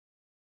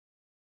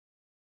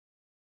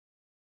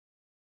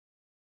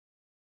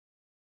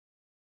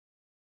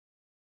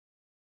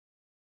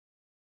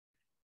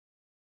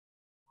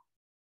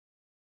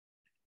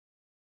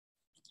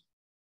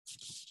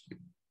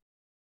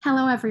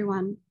Hello,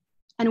 everyone,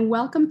 and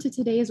welcome to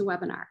today's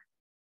webinar,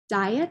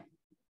 Diet,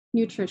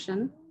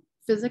 Nutrition,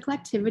 Physical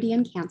Activity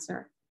and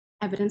Cancer,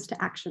 Evidence to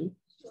Action.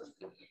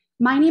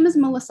 My name is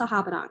Melissa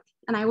Habedank,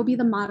 and I will be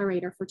the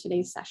moderator for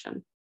today's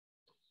session.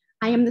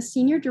 I am the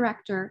Senior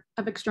Director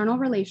of External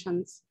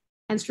Relations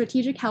and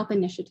Strategic Health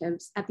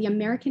Initiatives at the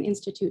American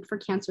Institute for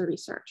Cancer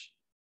Research,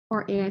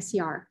 or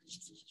AICR.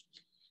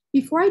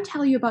 Before I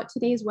tell you about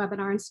today's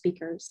webinar and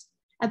speakers,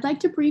 I'd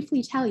like to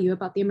briefly tell you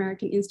about the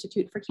American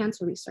Institute for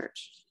Cancer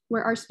Research,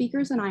 where our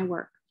speakers and I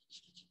work.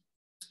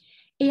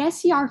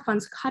 AICR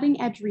funds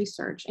cutting-edge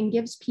research and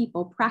gives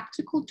people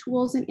practical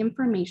tools and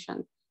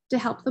information to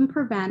help them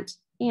prevent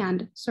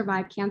and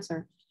survive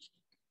cancer.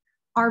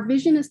 Our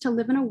vision is to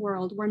live in a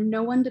world where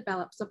no one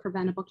develops a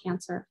preventable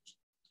cancer.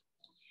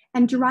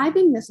 And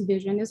driving this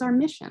vision is our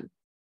mission: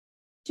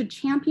 to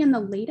champion the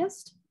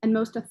latest and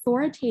most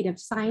authoritative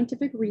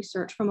scientific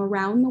research from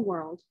around the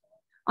world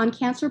on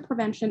cancer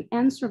prevention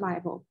and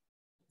survival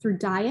through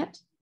diet,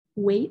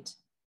 weight,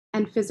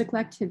 and physical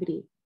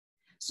activity,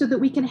 so that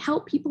we can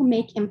help people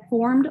make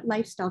informed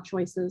lifestyle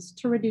choices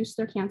to reduce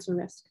their cancer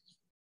risk.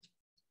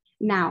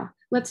 Now,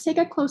 let's take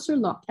a closer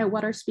look at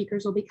what our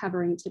speakers will be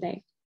covering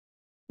today.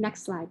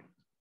 Next slide.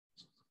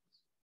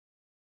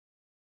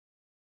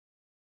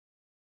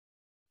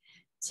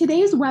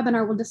 Today's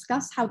webinar will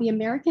discuss how the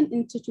American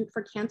Institute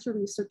for Cancer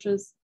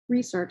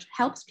Research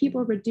helps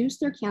people reduce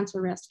their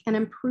cancer risk and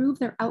improve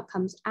their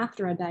outcomes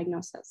after a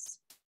diagnosis.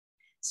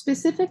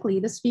 Specifically,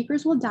 the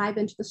speakers will dive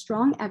into the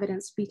strong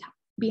evidence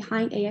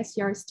behind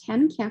AICR's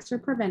 10 cancer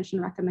prevention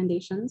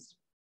recommendations,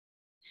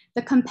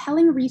 the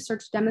compelling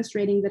research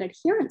demonstrating that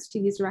adherence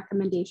to these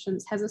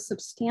recommendations has a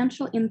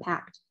substantial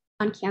impact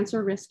on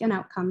cancer risk and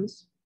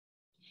outcomes,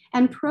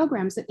 and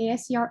programs that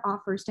AICR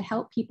offers to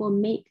help people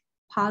make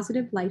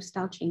positive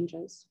lifestyle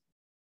changes.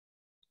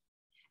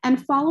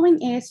 And following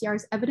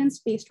AICR's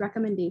evidence-based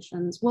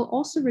recommendations will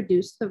also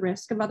reduce the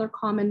risk of other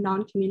common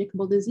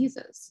non-communicable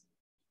diseases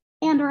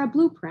and are a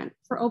blueprint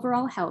for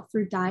overall health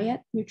through diet,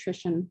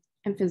 nutrition,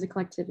 and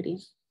physical activity.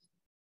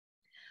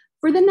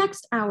 For the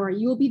next hour,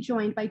 you will be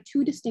joined by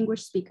two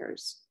distinguished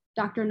speakers,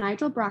 Dr.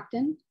 Nigel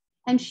Brockton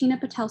and Sheena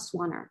Patel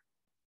Swanner.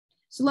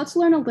 So let's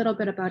learn a little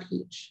bit about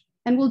each,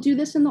 and we'll do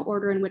this in the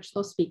order in which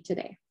they'll speak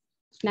today.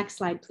 Next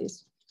slide,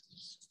 please.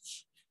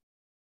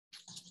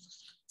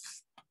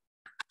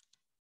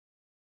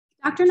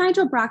 Dr.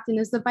 Nigel Brockton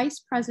is the Vice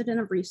President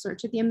of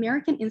Research at the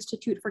American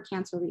Institute for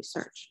Cancer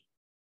Research.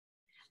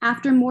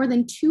 After more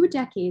than 2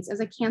 decades as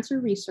a cancer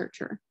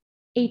researcher,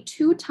 a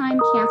 2-time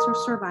cancer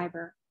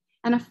survivor,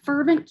 and a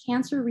fervent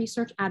cancer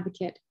research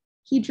advocate,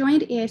 he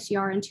joined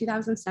AICR in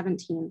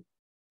 2017.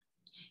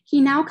 He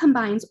now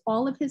combines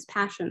all of his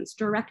passions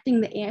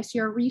directing the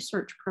AICR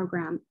research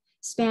program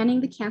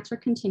spanning the cancer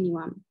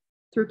continuum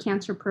through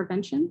cancer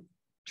prevention,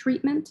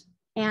 treatment,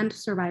 and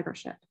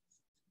survivorship.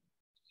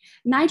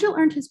 Nigel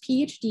earned his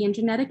PhD in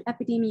genetic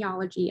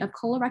epidemiology of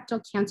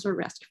colorectal cancer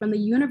risk from the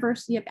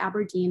University of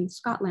Aberdeen,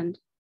 Scotland.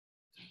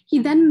 He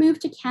then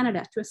moved to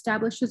Canada to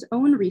establish his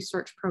own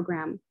research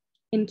program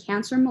in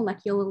cancer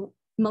molecular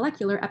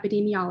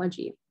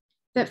epidemiology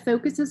that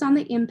focuses on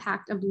the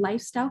impact of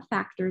lifestyle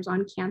factors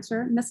on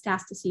cancer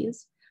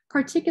metastases,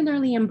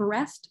 particularly in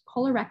breast,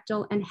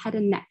 colorectal, and head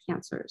and neck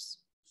cancers.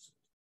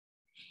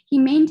 He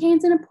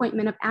maintains an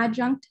appointment of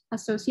adjunct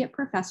associate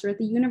professor at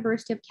the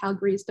University of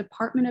Calgary's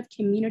Department of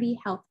Community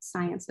Health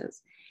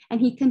Sciences,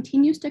 and he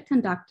continues to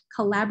conduct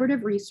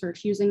collaborative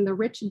research using the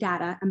rich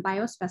data and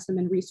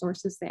biospecimen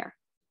resources there.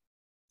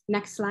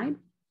 Next slide.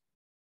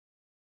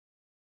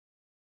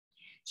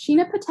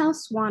 Sheena Patel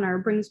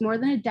Swanner brings more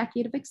than a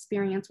decade of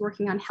experience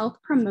working on health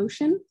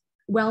promotion,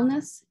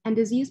 wellness, and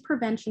disease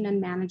prevention and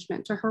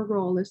management to her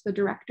role as the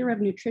Director of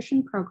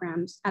Nutrition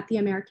Programs at the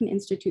American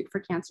Institute for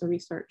Cancer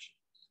Research.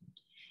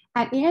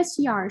 At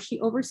AICR, she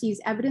oversees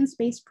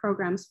evidence-based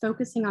programs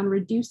focusing on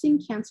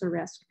reducing cancer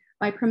risk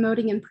by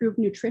promoting improved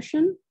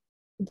nutrition,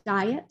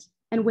 diet,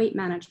 and weight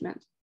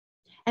management.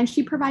 And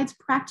she provides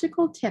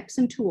practical tips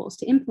and tools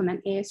to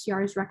implement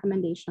AICR's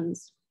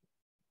recommendations.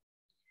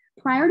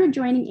 Prior to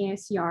joining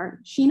AICR,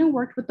 Sheena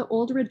worked with the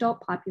older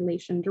adult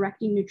population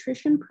directing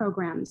nutrition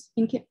programs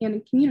in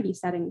community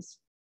settings.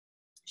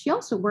 She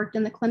also worked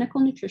in the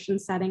clinical nutrition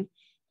setting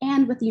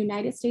and with the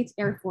United States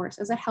Air Force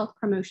as a health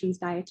promotions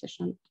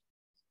dietitian.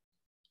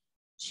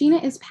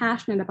 Sheena is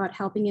passionate about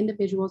helping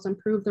individuals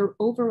improve their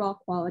overall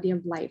quality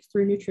of life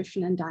through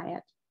nutrition and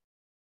diet.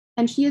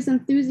 And she is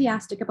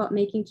enthusiastic about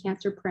making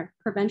cancer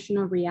prevention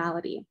a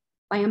reality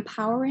by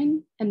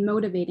empowering and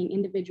motivating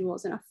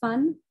individuals in a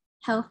fun,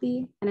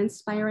 healthy, and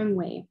inspiring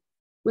way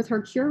with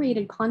her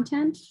curated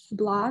content,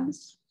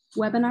 blogs,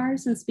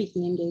 webinars, and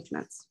speaking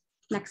engagements.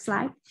 Next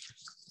slide.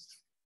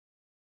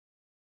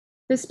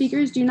 The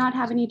speakers do not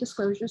have any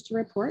disclosures to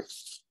report.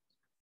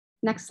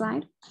 Next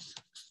slide.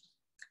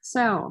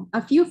 So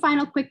a few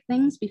final quick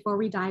things before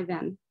we dive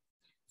in.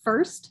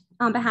 First,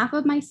 on behalf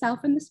of myself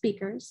and the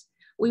speakers,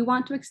 we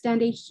want to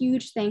extend a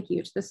huge thank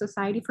you to the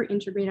Society for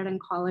Integrated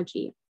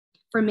Oncology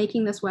for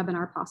making this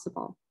webinar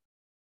possible.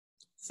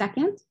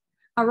 Second,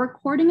 A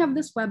recording of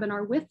this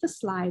webinar with the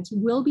slides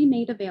will be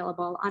made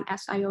available on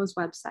SIO's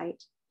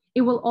website.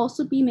 It will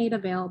also be made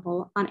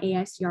available on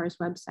AICR's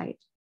website.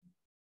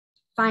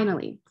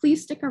 Finally,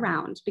 please stick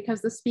around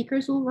because the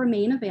speakers will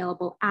remain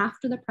available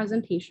after the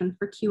presentation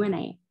for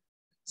Q&A.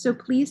 So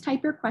please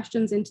type your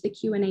questions into the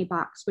Q&A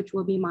box, which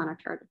will be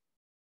monitored.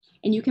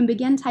 And you can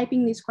begin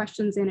typing these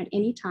questions in at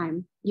any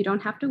time. You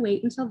don't have to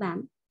wait until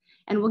then,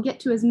 and we'll get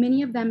to as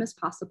many of them as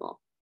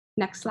possible.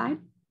 Next slide.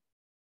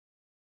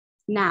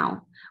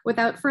 Now,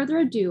 without further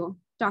ado,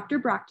 Dr.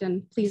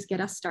 Brockton, please get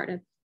us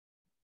started.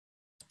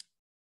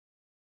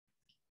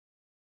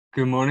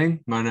 Good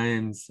morning,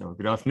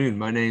 good afternoon.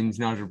 My name's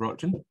Nigel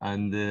Brockton.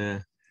 I'm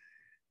the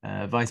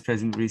Vice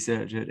President of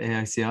Research at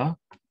AICR.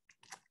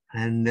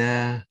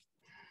 And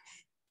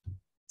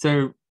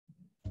so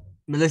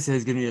Melissa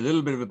has given you a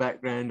little bit of a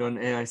background on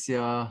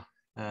AICR.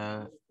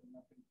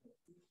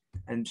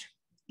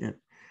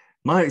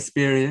 My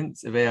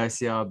experience of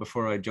AICR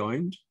before I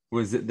joined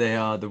was that they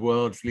are the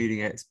world's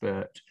leading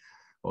expert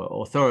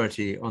or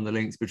authority on the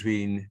links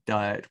between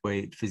diet,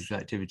 weight, physical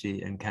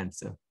activity, and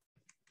cancer.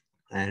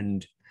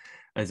 And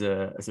as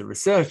a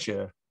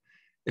researcher,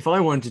 if I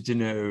wanted to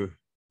know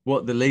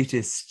what the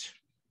latest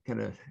kind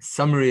of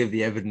summary of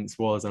the evidence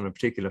was on a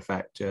particular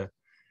factor,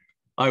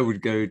 I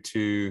would go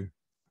to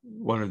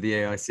one of the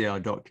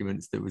AICR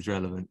documents that was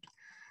relevant.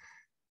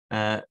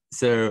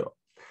 So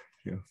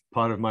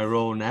part of my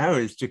role now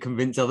is to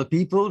convince other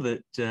people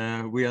that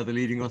we are the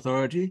leading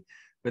authority,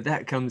 but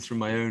that comes from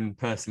my own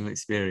personal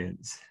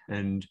experience.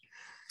 And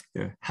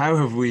how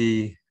have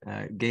we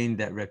gained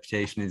that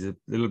reputation is a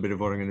little bit of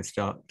what I'm going to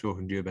start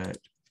talking to you about.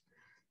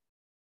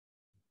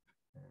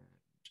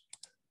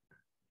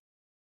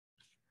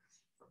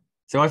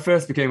 So I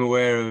first became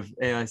aware of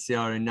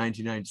AICR in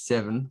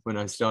 1997 when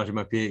I started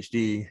my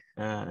PhD,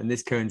 and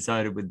this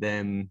coincided with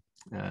them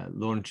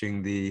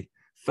launching the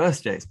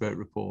first expert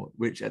report,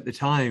 which at the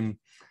time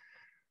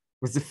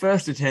was the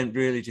first attempt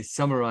really to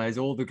summarize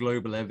all the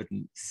global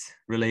evidence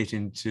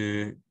relating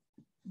to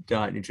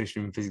diet,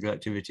 nutrition, and physical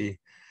activity,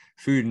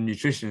 food and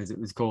nutrition as it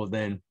was called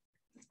then.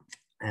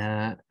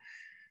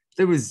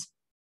 There was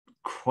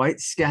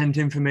quite scant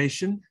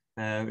information.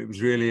 It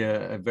was really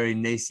a very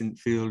nascent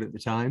field at the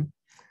time.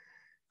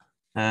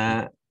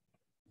 Apparently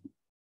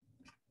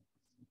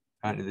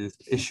there's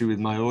an issue with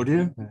my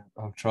audio.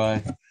 I'll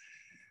try.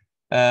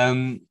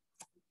 But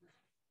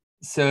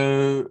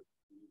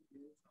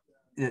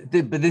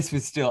this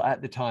was still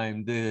at the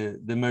time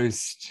the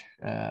most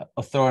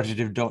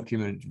authoritative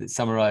document that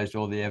summarized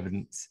all the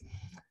evidence.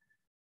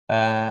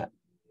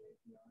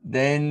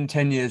 Then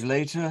 10 years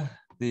later,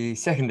 the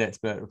second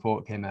expert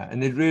report came out,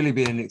 and there'd really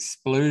been an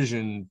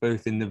explosion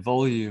both in the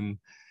volume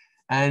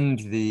and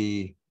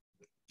the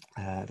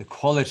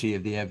quality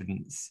of the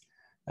evidence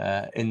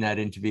in that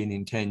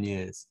intervening 10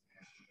 years.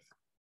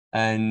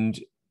 And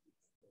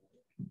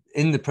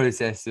in the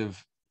process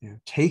of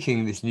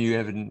taking this new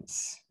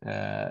evidence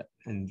and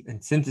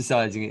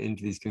synthesizing it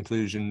into these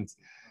conclusions,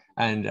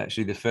 and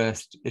actually the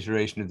first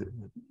iteration of the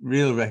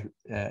real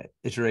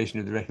iteration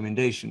of the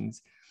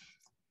recommendations,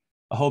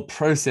 a whole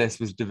process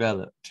was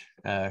developed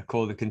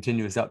called the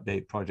Continuous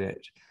Update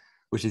Project,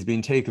 which has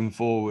been taken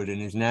forward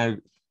and is now,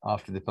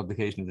 after the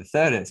publication of the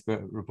third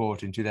expert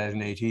report in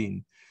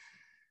 2018,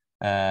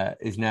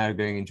 is now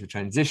going into a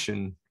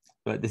transition.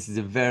 But this is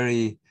a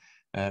very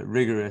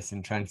rigorous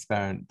and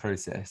transparent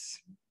process.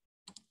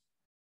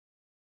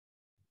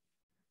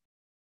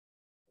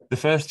 The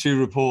first two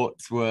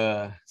reports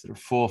were sort of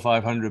 400 or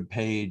 500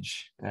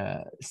 page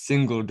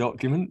single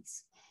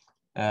documents.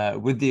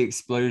 With the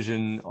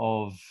explosion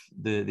of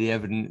the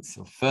evidence,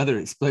 or further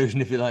explosion,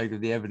 if you like,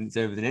 of the evidence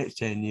over the next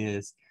 10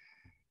 years,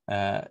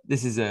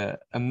 this is a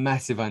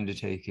massive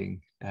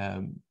undertaking.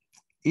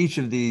 Each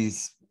of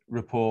these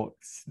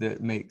reports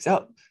that makes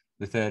up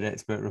the third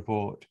expert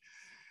report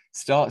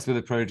starts with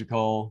a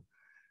protocol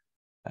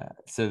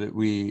so that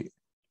we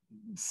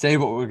say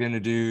what we're going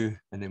to do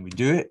and then we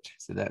do it.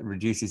 So that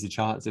reduces the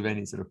chance of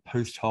any sort of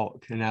post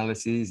hoc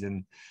analyses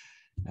and,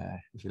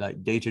 if you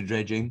like, data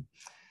dredging.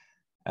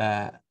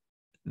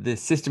 The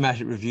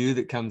systematic review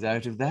that comes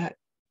out of that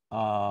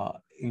are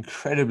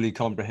incredibly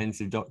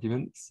comprehensive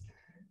documents.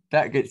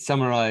 That gets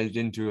summarized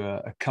into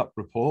a CUP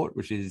report,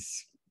 which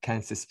is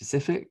cancer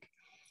specific.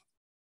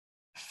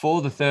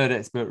 For the third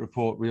expert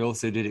report, we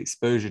also did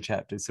exposure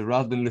chapters. So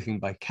rather than looking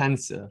by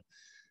cancer,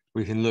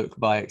 we can look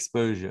by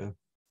exposure.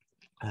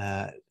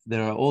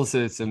 There are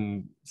also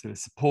some sort of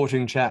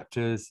supporting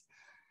chapters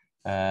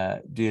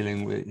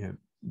dealing with,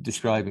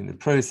 describing the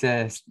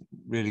process,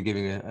 really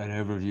giving an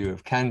overview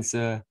of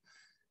cancer,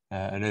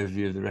 an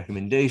overview of the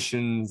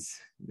recommendations,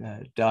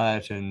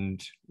 diet,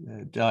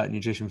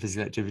 nutrition,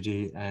 physical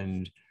activity,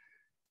 and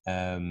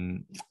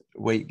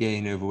weight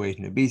gain, overweight,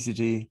 and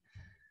obesity.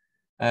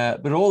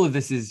 But all of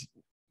this is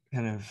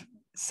kind of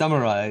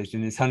summarized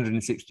in this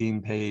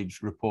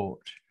 116-page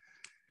report.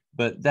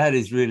 But that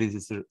is really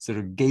the sort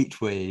of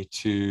gateway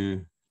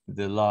to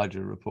the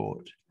larger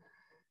report.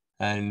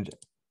 And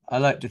I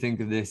like to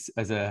think of this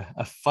as a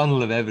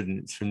funnel of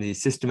evidence from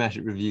these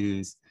systematic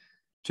reviews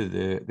to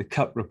the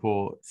cut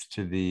reports,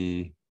 to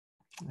the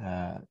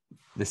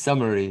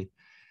summary,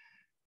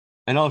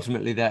 and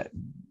ultimately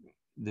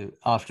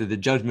after the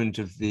judgment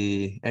of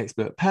the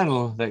expert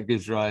panel, that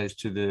gives rise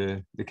to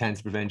the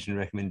cancer prevention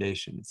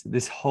recommendations.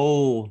 This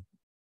whole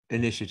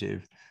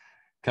initiative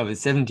covers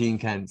 17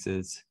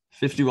 cancers,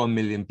 51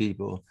 million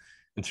people,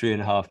 and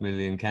 3.5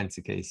 million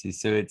cancer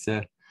cases. So it's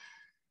a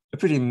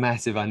pretty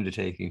massive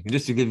undertaking. And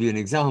just to give you an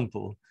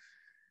example,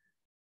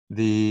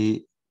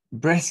 the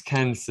breast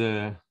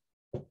cancer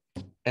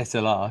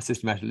SLR,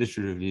 Systematic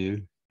Literature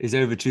Review, is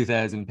over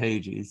 2,000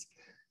 pages.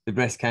 The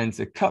breast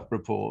cancer cut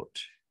report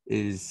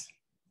is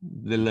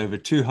a little over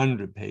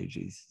 200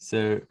 pages.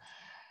 So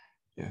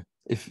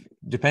if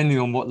depending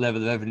on what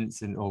level of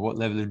evidence or what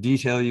level of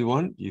detail you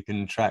want, you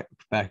can track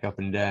back up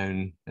and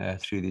down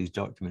through these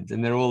documents,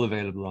 and they're all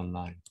available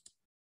online.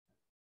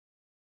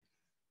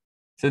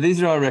 So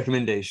these are our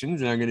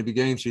recommendations, and I'm going to be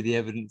going through the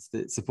evidence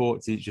that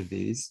supports each of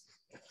these.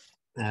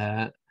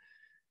 In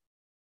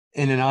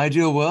an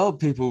ideal world,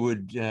 people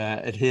would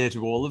adhere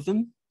to all of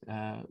them,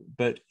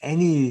 but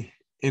any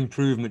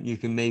improvement you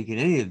can make in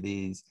any of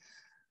these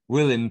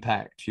will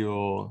impact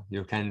your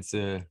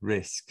cancer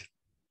risk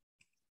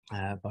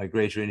by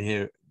greater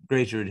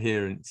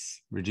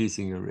adherence,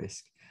 reducing your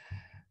risk.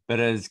 But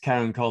as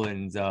Karen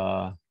Collins,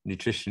 our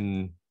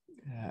nutrition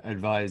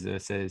advisor,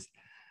 says,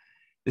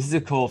 this is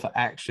a call for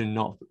action,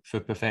 not for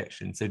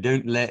perfection. So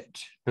don't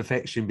let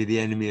perfection be the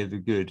enemy of the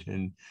good,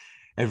 and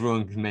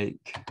everyone can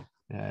make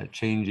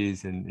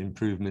changes and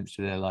improvements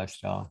to their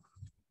lifestyle.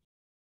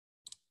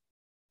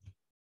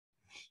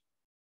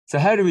 So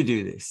how do we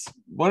do this?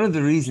 One of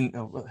the reasons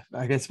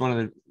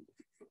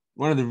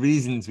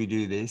we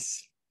do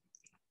this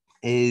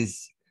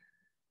is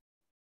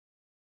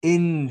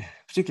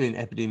particularly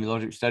in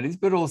epidemiologic studies,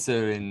 but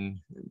also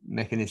in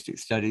mechanistic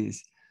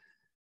studies.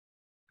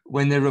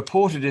 When they're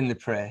reported in the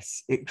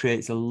press, it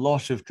creates a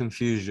lot of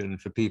confusion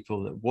for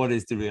people that what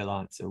is the real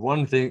answer?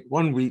 One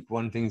week,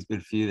 one thing's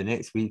good for you, the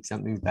next week,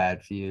 something's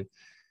bad for you.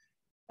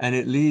 And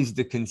it leaves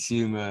the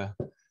consumer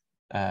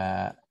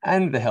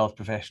and the health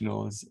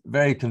professionals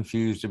very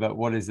confused about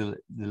what is the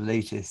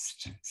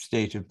latest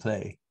state of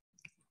play.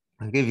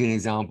 I'll give you an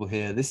example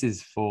here. This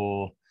is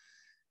for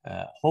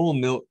whole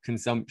milk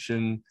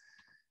consumption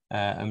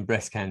and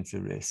breast cancer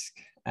risk.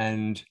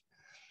 And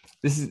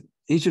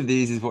each of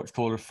these is what's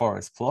called a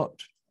forest plot.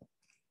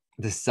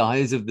 The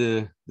size of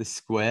the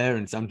square,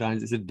 and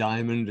sometimes it's a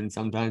diamond and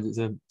sometimes it's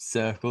a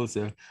circle.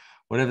 So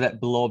whatever that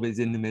blob is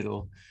in the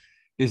middle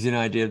gives you an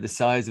idea of the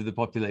size of the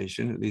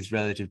population, at least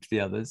relative to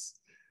the others.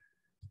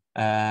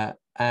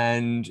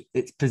 And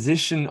its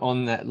position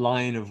on that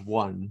line of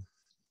 1.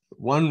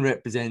 1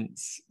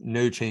 represents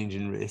no change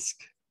in risk.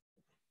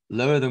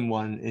 Lower than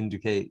 1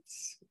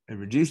 indicates a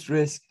reduced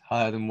risk.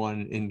 Higher than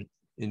 1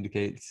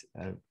 indicates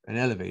an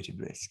elevated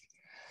risk.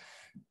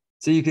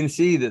 So you can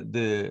see that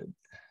the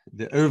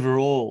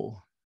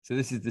overall, so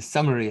this is the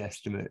summary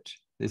estimate,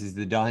 this is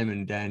the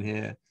diamond down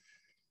here,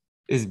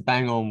 is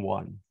bang on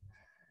 1.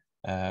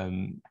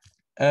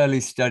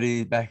 Early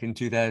study back in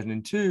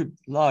 2002,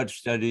 large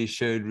study,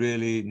 showed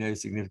really no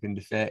significant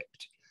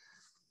effect.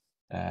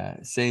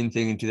 Same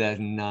thing in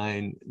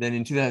 2009. Then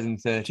in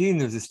 2013,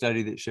 there was a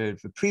study that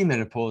showed for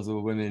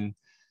premenopausal women,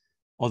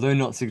 although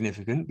not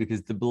significant,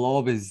 because the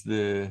blob is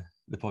the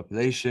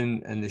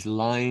population and this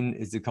line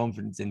is the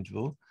confidence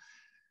interval.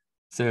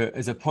 So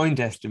as a point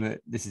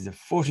estimate, this is a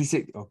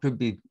 46, or could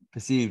be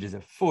perceived as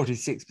a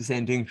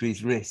 46%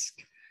 increased risk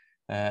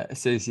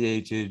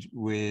associated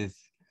with,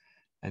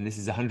 and this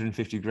is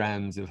 150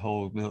 grams of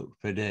whole milk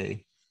per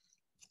day.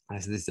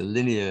 So this is a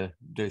linear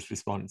dose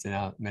response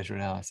measure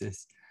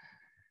analysis.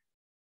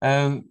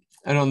 And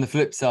on the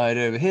flip side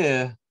over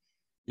here,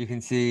 you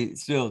can see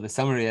still the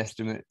summary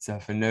estimates are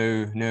for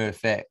no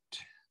effect,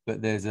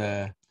 but there's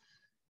a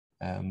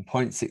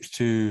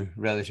 0.62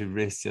 relative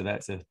risk, so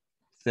that's a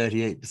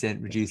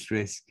 38% reduced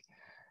risk.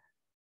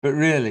 But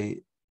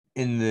really,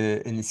 in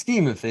the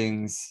scheme of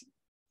things,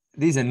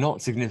 these are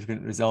not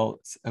significant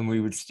results, and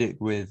we would stick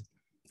with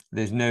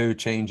there's no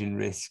change in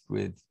risk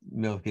with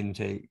milk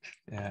intake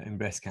in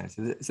breast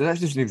cancer. So that's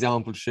just an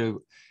example to show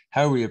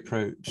how we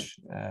approach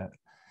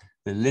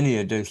the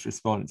linear dose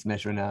response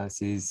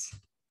meta-analyses.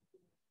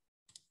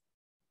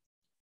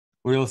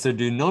 We also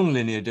do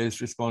non-linear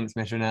dose response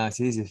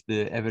meta-analyses if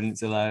the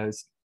evidence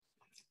allows,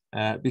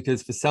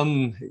 because for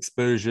some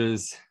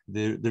exposures,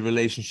 the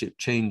relationship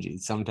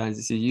changes. Sometimes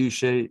it's a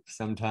U-shape,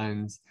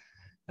 sometimes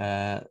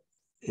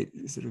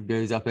it sort of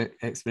goes up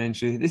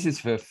exponentially. This is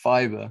for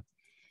fiber.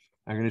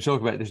 I'm going to talk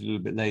about this a little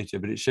bit later,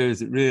 but it shows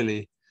that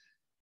really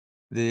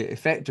the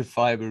effect of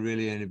fiber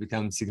really only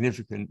becomes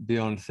significant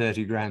beyond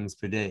 30 grams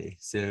per day.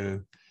 So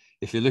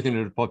if you're looking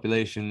at a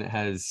population that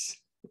has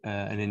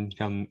an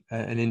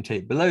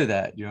intake below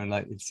that, you're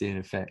unlikely to see an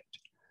effect.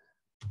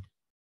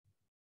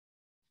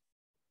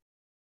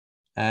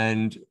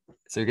 And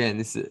so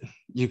again,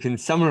 you can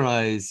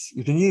summarize,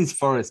 you can use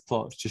forest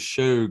plots to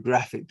show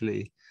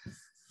graphically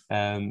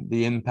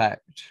the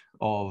impact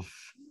of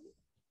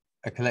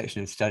a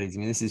collection of studies. I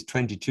mean, this is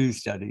 22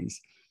 studies.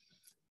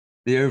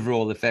 The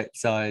overall effect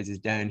size is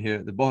down here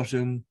at the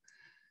bottom,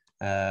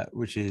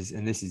 which is,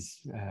 and this is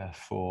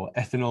for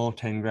ethanol,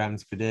 10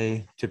 grams per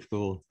day.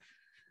 Typical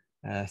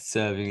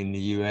serving in the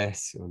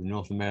US or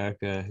North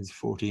America is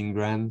 14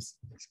 grams,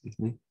 excuse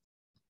me.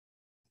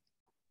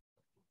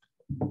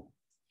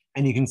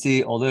 And you can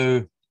see,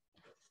 although,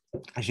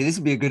 actually this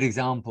would be a good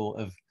example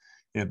of,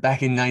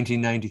 back in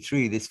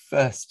 1993, this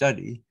first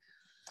study,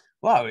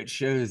 wow, it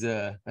shows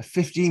a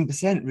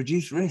 15%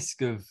 reduced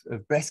risk of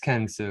breast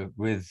cancer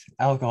with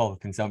alcohol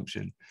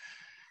consumption,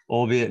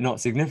 albeit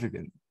not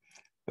significant.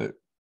 But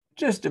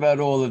just about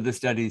all of the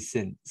studies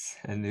since,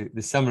 and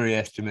the summary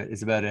estimate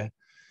is about a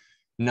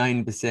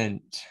 9%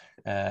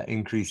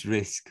 increased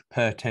risk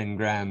per 10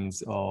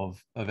 grams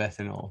of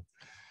ethanol.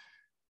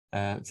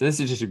 So this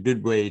is just a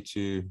good way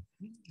to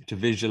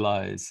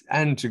visualize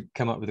and to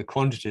come up with a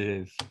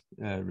quantitative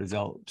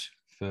result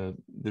for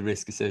the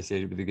risk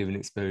associated with a given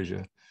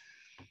exposure.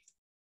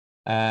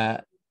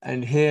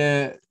 And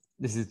here,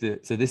 this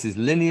is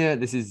linear,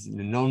 this is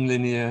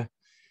non-linear,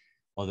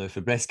 although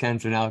for breast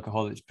cancer and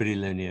alcohol, it's pretty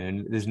linear.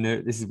 And this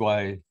is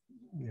why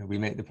we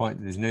make the point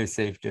that there's no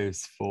safe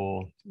dose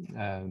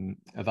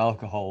of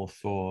alcohol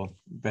for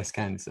breast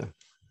cancer.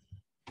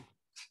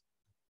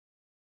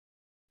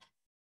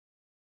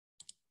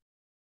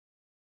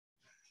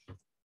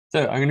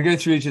 So I'm going to go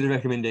through each of the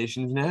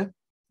recommendations now.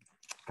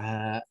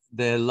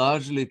 They're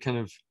largely kind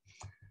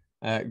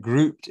of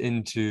grouped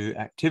into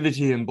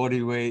activity and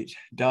body weight,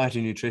 diet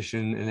and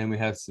nutrition, and then we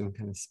have some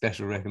kind of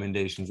special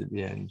recommendations at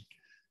the end.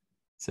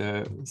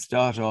 So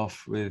start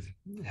off with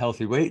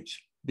healthy weight.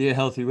 Be a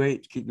healthy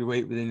weight, keep your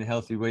weight within a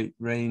healthy weight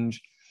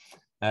range,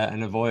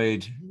 and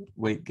avoid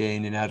weight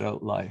gain in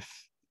adult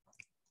life.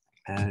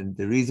 And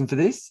the reason for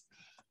this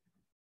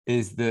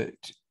is that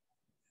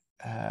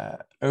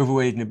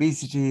overweight and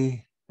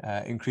obesity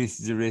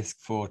increases the risk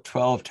for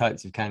 12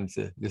 types of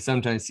cancer. You'll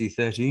sometimes see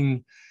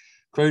 13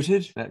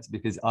 quoted. That's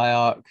because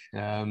IARC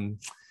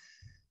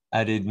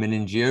added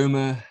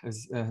meningioma,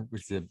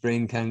 which is a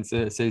brain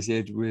cancer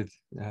associated with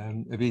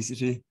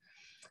obesity.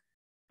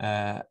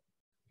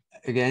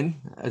 Again,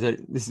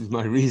 this is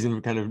my reason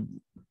for kind of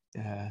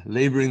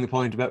laboring the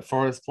point about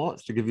forest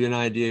plots, to give you an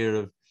idea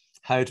of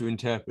how to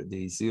interpret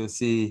these. So you'll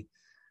see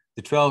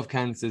the 12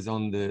 cancers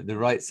on the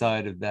right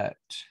side of that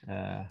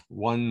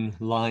one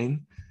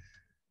line.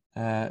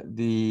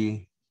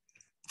 The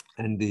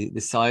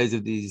size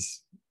of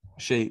these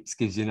shapes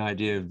gives you an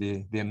idea of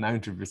the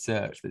amount of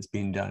research that's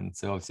been done.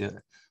 So obviously an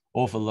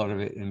awful lot of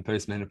it in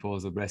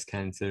postmenopausal breast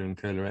cancer and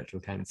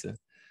colorectal cancer.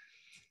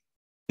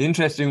 The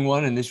interesting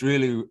one, and this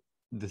really,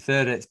 the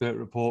third expert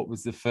report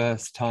was the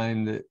first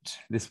time that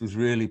this was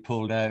really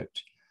pulled out,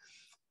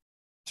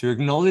 to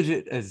acknowledge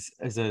it as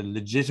a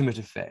legitimate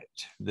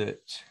effect, that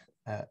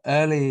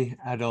early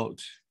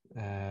adult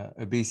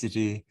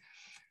obesity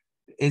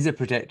is a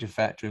protective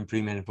factor in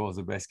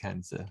premenopausal breast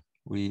cancer.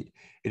 It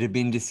had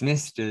been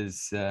dismissed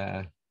as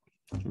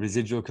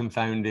residual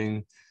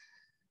confounding,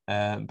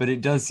 but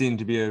it does seem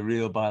to be a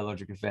real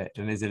biologic effect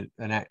and is an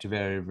active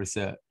area of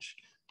research.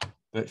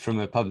 But from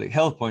a public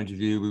health point of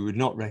view, we would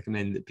not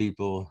recommend that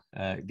people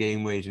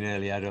gain weight in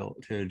early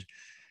adulthood,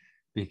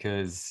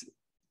 because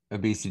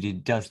obesity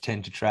does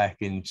tend to track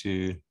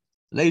into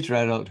later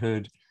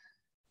adulthood,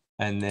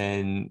 and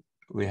then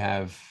we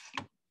have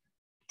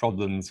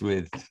problems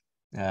with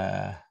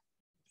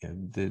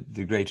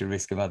the greater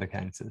risk of other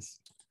cancers.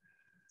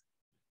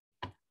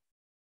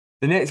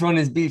 The next one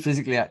is be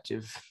physically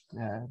active.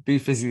 Be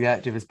physically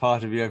active as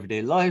part of your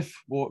everyday life,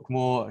 walk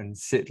more and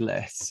sit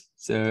less.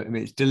 So I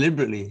mean, it's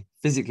deliberately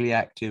physically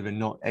active and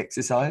not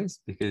exercise,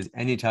 because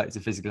any types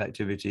of physical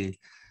activity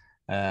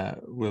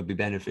will be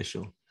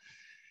beneficial.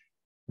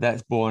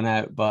 That's borne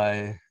out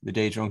by the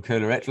data on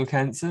colorectal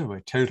cancer, where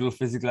total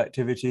physical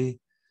activity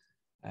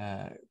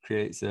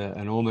creates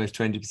an almost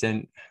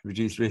 20%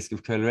 reduced risk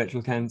of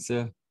colorectal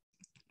cancer.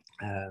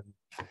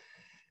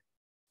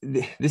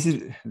 This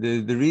is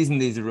the reason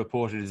these are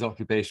reported as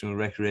occupational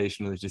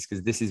recreational, is just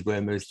because this is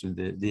where most of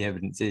the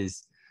evidence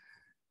is.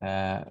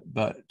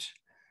 But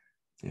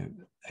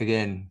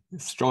again,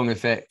 strong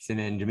effects in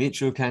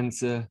endometrial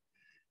cancer,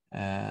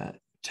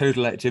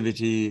 total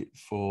activity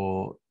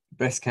for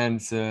breast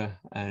cancer,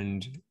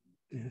 and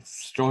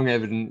strong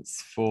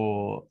evidence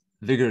for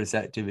vigorous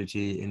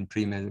activity in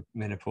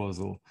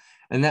premenopausal.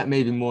 And that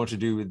may be more to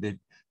do with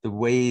the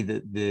way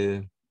that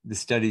the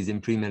studies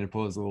in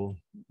premenopausal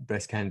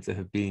breast cancer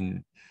have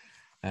been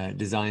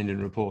designed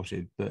and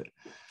reported. But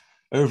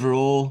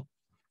overall,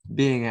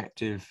 being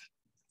active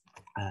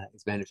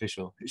is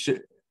beneficial.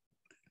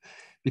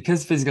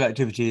 Because physical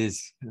activity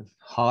is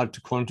hard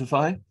to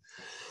quantify,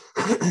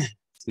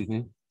 excuse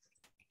me,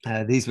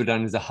 these were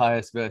done as the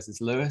highest versus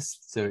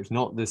lowest. So it's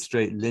not the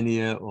straight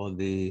linear or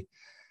the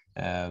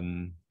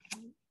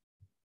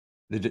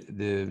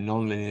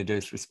non-linear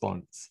dose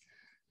response,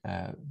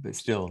 but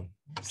still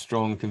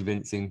strong,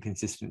 convincing,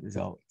 consistent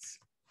results.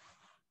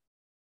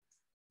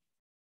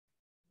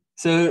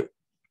 So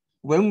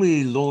when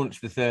we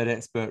launched the third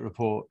expert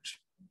report,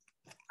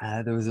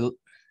 there was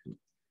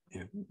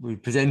we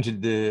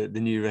presented the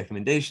new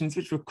recommendations,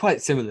 which were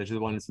quite similar to the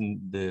ones in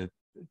the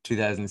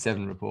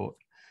 2007 report.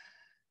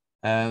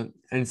 And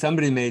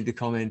somebody made the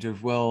comment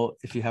of, well,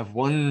 if you have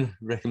one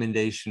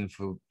recommendation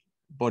for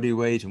body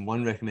weight and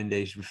one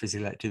recommendation for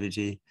physical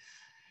activity,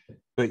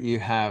 but you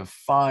have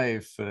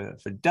 5 for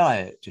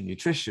diet and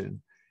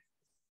nutrition,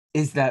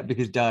 is that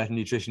because diet and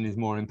nutrition is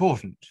more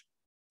important?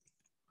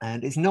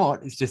 And it's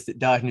not. It's just that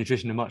diet and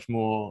nutrition are much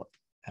more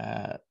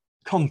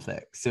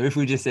complex. So if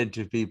we just said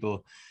to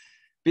people,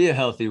 be a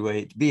healthy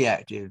weight, be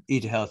active,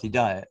 eat a healthy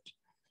diet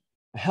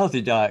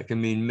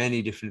can mean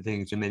many different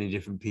things to many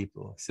different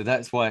people. So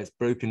that's why it's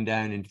broken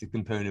down into the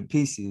component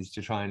pieces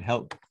to try and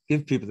help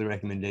give people the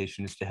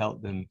recommendations to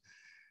help them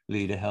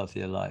lead a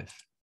healthier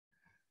life.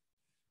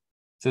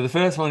 So the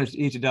first one is to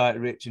eat a diet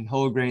rich in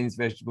whole grains,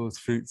 vegetables,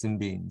 fruits, and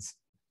beans.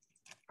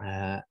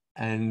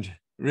 And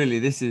really,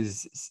 this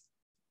has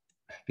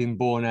been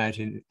borne out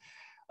in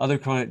other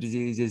chronic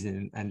diseases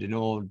and in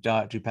all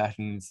dietary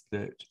patterns,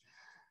 that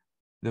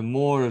the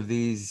more of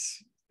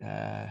these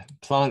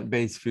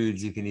plant-based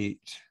foods you can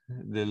eat,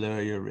 the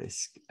lower your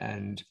risk.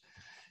 And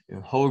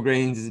whole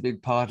grains is a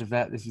big part of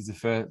that. This was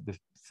the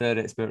third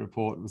expert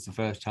report was the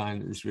first time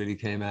that this really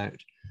came out.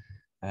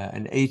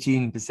 And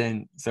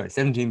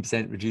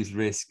 17% reduced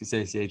risk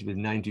associated with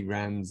 90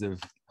 grams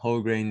of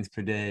whole grains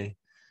per day.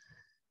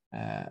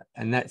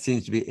 And that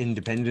seems to be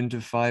independent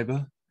of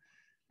fiber.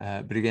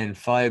 But again,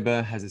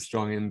 fiber has a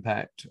strong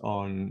impact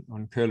on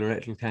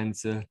colorectal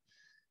cancer.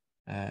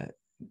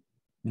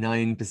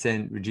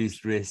 9%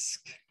 reduced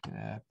risk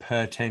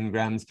per 10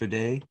 grams per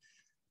day.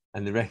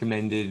 And the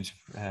recommended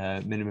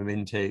minimum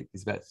intake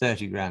is about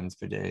 30 grams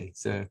per day.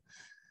 So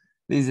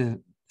these are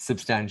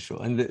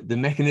substantial. And the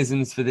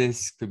mechanisms for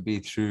this could be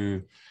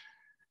through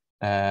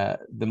the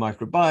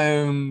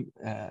microbiome.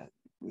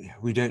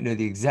 We don't know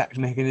the exact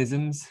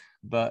mechanisms,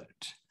 but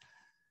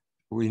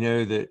we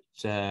know that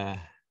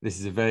this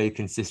is a very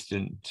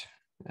consistent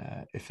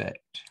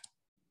effect.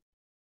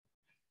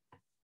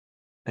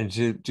 And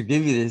to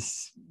give you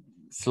this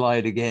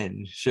slide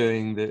again,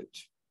 showing that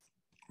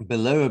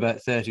below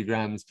about 30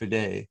 grams per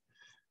day,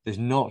 there's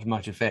not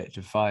much effect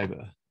of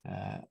fiber.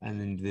 And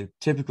then the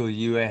typical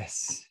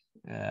US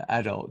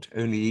adult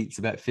only eats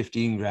about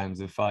 15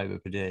 grams of fiber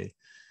per day.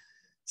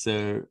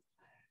 So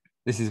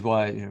this is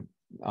why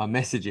our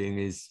messaging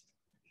is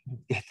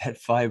get that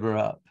fiber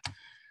up.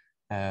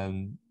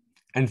 And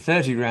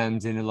 30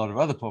 grams in a lot of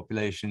other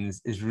populations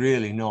is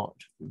really not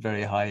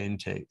very high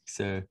intake.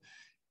 So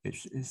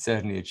it's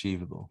certainly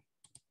achievable.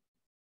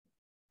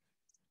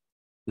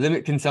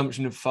 Limit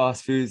consumption of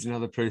fast foods and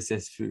other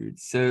processed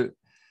foods. So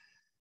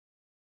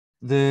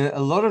a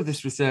lot of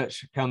this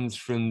research comes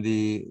from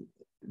the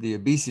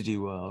obesity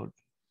world.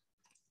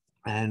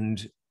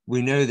 And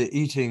we know that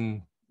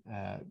eating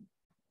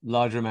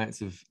larger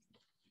amounts of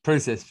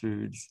processed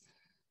foods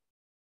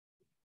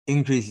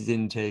increases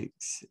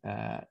intakes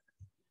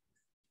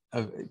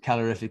of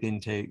calorific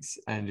intakes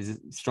and is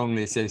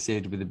strongly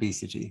associated with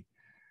obesity.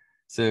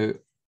 So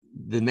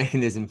the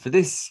mechanism for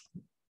this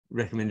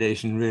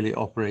recommendation really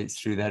operates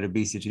through that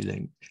obesity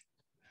link.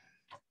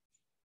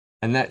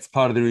 And that's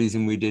part of the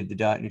reason we did the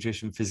diet,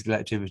 nutrition, physical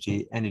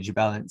activity, energy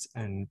balance,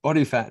 and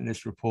body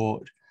fatness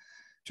report,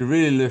 to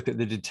really look at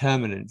the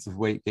determinants of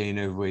weight gain,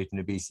 overweight,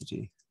 and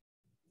obesity.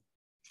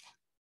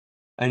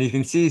 And you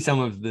can see some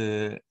of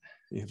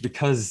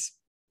because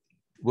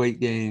weight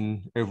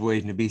gain,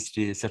 overweight, and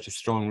obesity is such a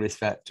strong risk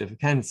factor for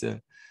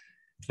cancer,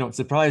 it's not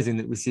surprising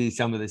that we see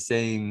some of the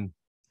same,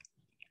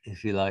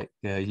 if you like,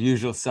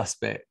 usual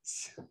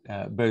suspects,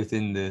 both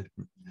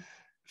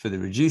for the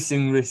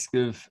reducing risk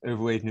of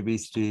overweight and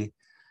obesity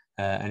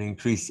and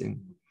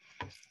increasing.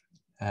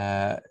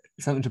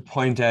 Something to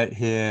point out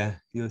here,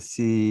 you'll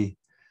see,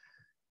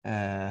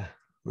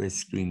 where's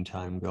screen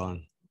time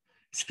gone?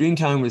 Screen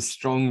time was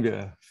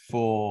stronger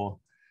for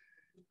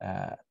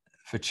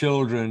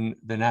children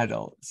than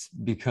adults,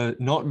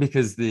 not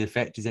because the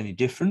effect is any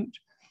different,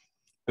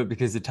 but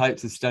because the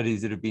types of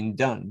studies that have been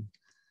done,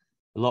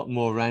 a lot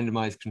more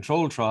randomized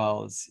control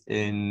trials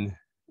in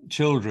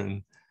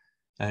children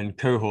and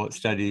cohort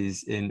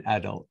studies in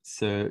adults.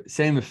 So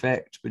same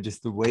effect, but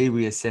just the way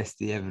we assess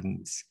the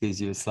evidence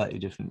gives you a slightly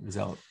different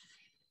result.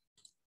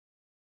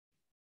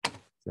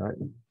 Sorry.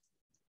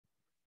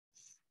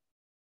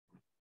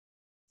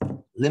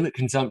 Limit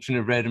consumption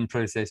of red and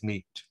processed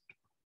meat.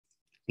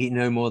 Eat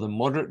no more than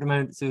moderate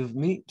amounts of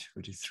meat,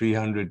 which is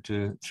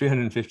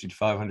 350 to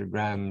 500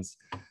 grams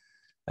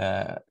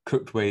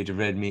cooked weight of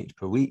red meat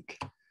per week.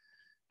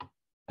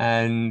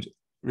 And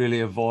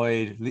really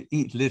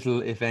eat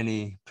little, if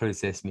any,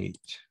 processed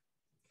meat.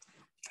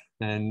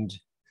 And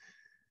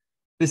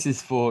this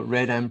is for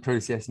red and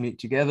processed meat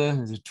together.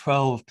 There's a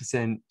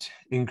 12%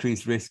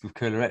 increased risk of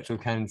colorectal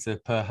cancer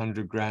per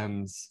 100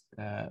 grams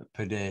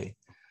per day.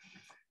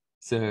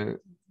 So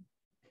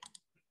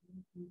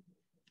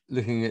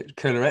looking at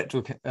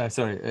at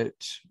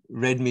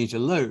red meat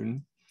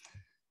alone,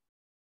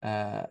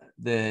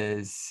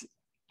 there's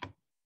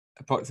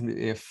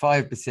approximately a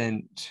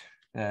 5%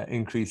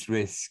 increased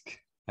risk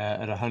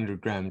at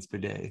 100 grams per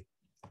day.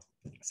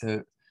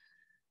 So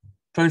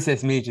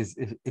Processed meat is,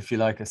 if you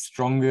like, a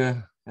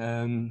stronger,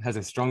 has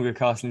a stronger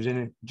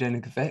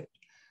carcinogenic effect.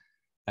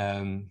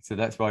 So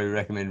that's why we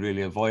recommend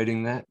really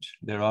avoiding that.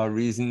 There are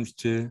reasons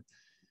to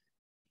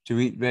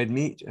eat red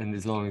meat, and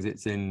as long as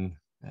it's in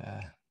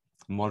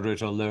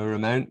moderate or lower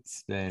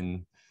amounts,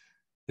 then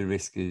the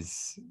risk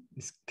is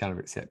kind of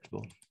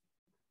acceptable.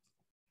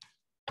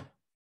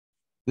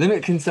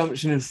 Limit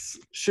consumption of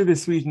sugar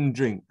sweetened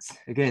drinks.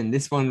 Again,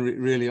 this one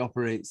really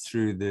operates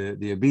through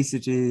the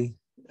obesity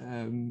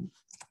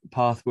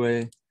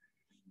pathway.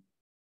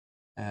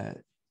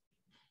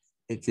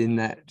 It's in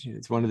that,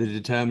 it's one of the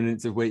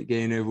determinants of weight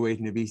gain, overweight,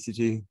 and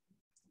obesity.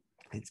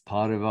 It's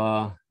part of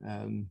our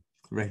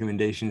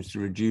recommendations to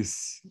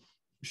reduce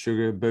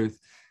sugar. Both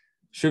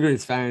sugar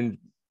is found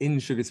in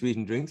sugar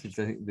sweetened drinks, which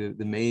I think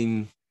the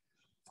main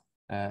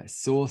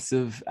source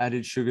of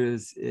added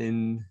sugars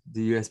in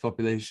the US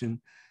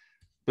population,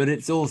 but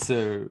it's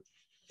also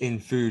in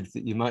foods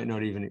that you might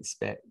not even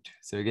expect.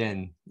 So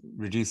again,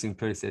 reducing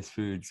processed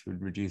foods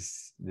would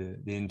reduce the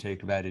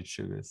intake of added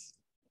sugars.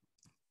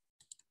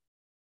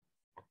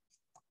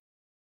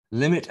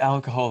 Limit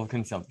alcohol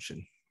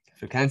consumption.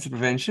 For cancer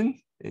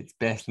prevention, it's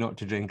best not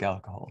to drink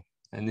alcohol.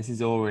 And this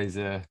is always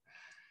a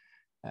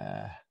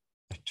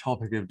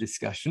topic of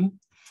discussion.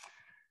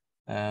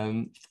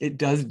 It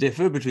does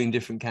differ between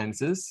different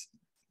cancers.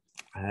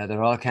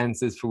 There are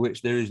cancers for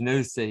which there is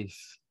no safe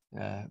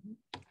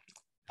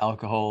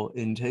alcohol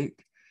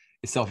intake.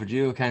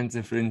 Esophageal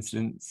cancer, for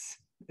instance,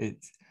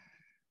 it's,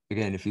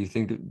 again, if you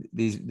think of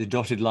the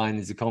dotted line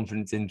is a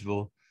confidence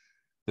interval,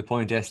 the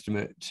point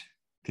estimate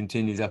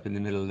continues up in the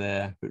middle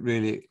there, but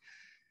really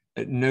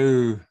at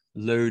no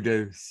low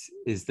dose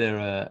is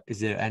there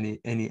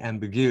any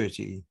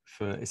ambiguity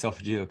for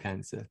esophageal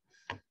cancer.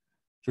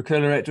 For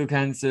colorectal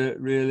cancer,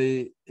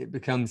 really, it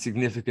becomes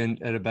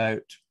significant at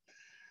about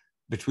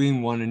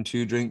between 1 and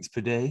 2 drinks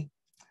per day.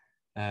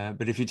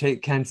 But if you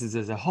take cancers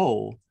as a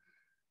whole,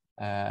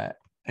 and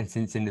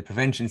since in the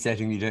prevention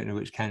setting, you don't know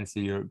which cancer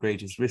you're at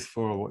greatest risk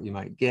for or what you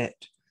might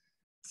get.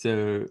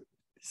 So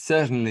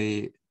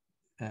certainly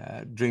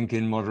drink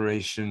in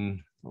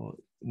moderation, or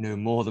no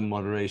more than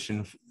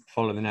moderation,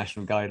 follow the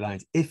national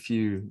guidelines if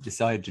you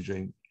decide to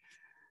drink.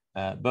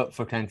 But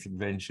for cancer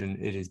prevention,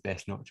 it is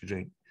best not to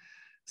drink.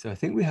 So I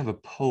think we have a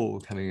poll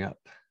coming up.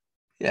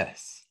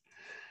 Yes.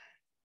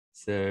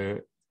 So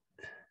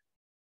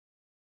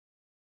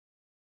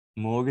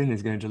Morgan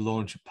is going to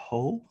launch a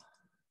poll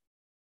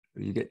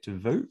where you get to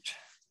vote.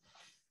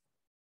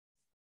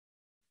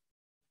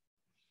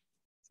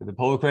 So the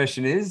poll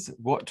question is,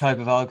 what type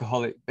of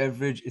alcoholic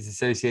beverage is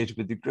associated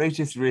with the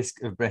greatest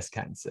risk of breast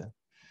cancer?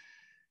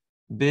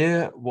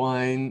 Beer,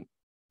 wine,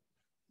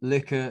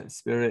 liquor,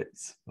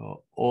 spirits, are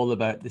all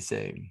about the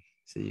same.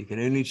 So you can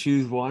only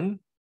choose one.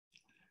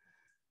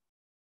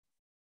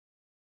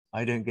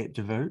 I don't get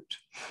to vote.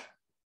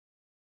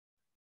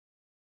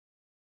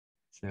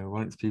 So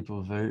once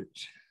people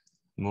vote,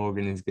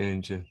 Morgan is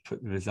going to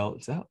put the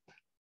results up.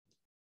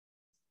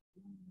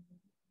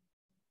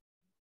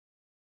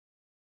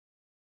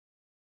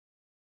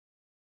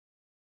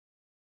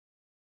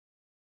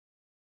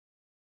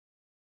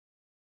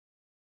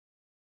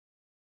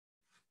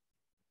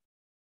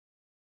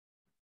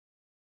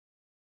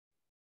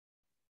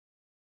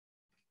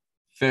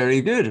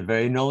 Very good, a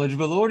very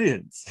knowledgeable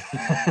audience.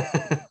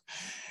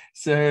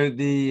 So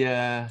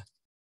the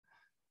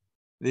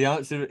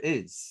answer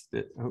is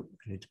that, oh,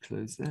 I need to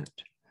close that.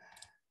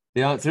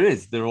 The answer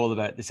is they're all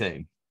about the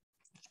same.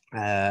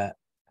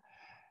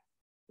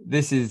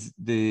 This is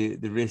the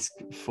risk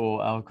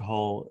for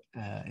alcohol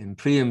in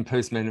pre and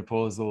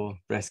postmenopausal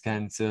breast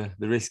cancer.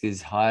 The risk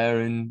is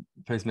higher in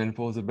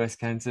postmenopausal breast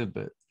cancer,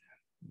 but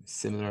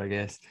similar, I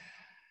guess.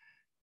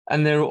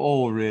 And they're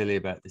all really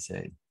about the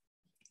same.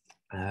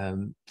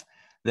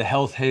 The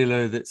health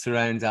halo that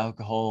surrounds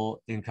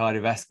alcohol in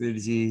cardiovascular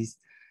disease,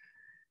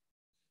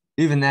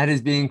 even that is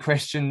being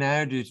questioned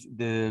now due to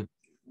the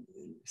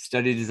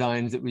study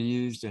designs that we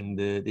used and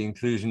the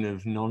inclusion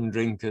of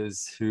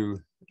non-drinkers who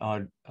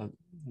are a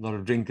lot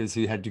of drinkers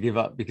who had to give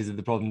up because of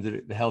the problems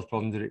the health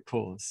problems that it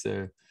caused.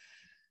 So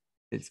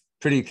it's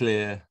pretty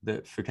clear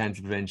that for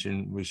cancer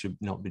prevention, we should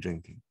not be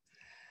drinking.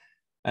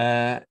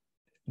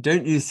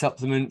 Don't use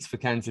supplements for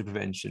cancer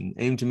prevention.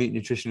 Aim to meet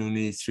nutritional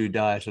needs through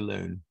diet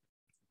alone.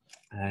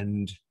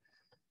 And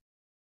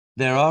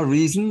there are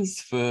reasons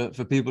for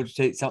people to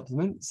take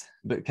supplements,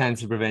 but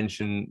cancer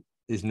prevention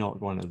is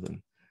not one of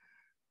them.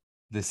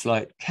 The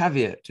slight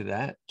caveat to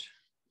that,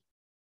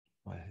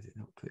 why has it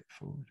not clicked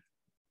forward,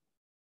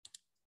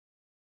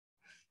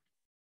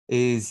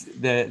 is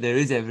there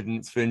is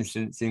evidence, for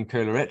instance, in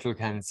colorectal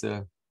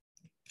cancer,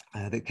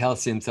 that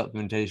calcium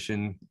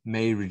supplementation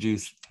may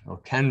reduce or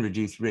can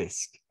reduce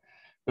risk,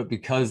 but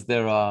because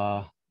there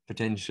are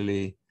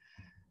potentially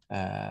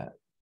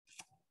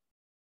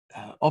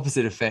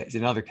opposite effects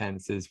in other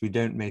cancers, we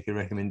don't make a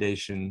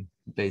recommendation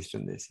based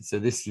on this. So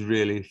this is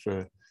really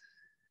for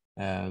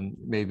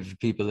maybe for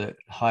people at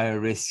higher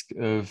risk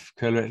of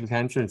colorectal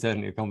cancer, and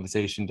certainly a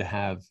conversation to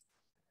have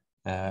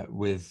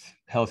with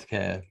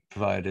healthcare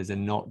providers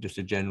and not just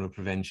a general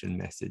prevention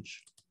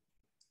message.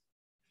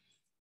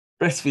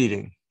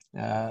 breastfeeding.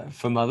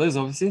 For mothers,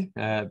 obviously,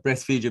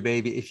 breastfeed your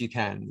baby if you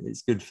can.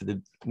 It's good for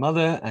the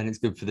mother and it's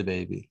good for the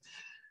baby.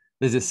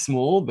 There's a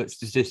small but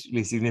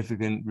statistically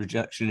significant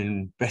reduction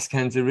in breast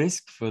cancer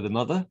risk for the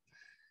mother,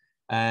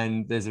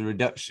 and there's a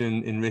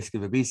reduction in risk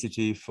of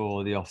obesity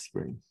for the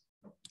offspring.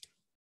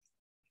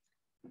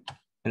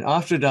 And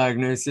after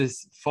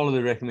diagnosis, follow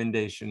the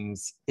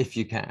recommendations if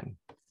you can.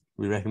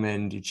 We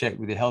recommend you check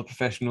with your health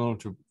professional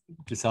to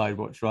decide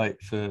what's right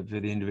for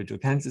the individual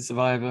cancer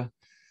survivor.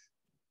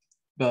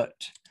 But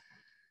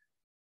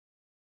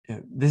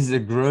this is a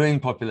growing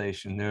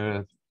population. There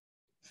are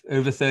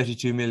over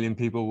 32 million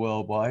people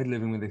worldwide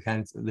living with a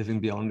cancer, living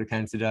beyond a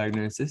cancer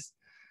diagnosis.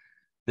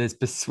 There's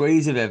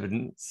persuasive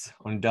evidence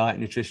on diet,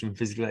 nutrition,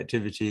 physical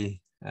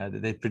activity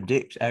that they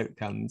predict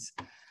outcomes,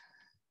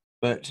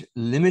 but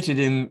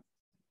limited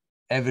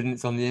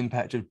evidence on the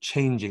impact of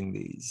changing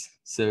these.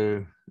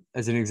 So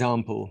as an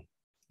example,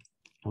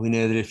 we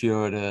know that if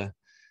you're at a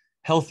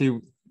healthy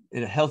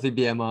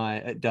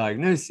BMI at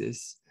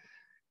diagnosis,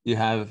 you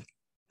have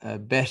a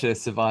better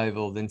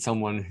survival than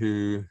someone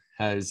who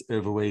has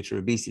overweight or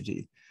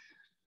obesity.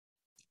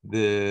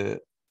 The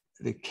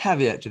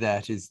caveat to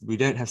that is we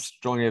don't have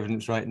strong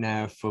evidence right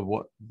now for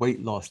what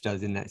weight loss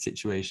does in that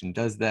situation.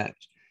 Does that,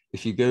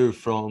 if you go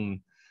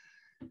from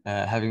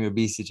having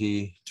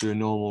obesity to a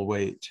normal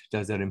weight,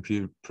 does that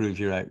improve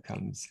your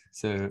outcomes?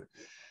 So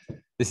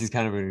this is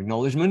kind of an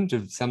acknowledgement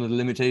of some of the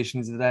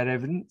limitations of that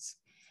evidence,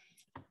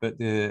 but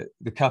the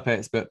CUP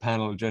expert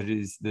panel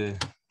judges the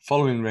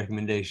following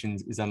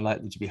recommendations is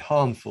unlikely to be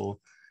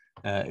harmful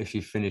if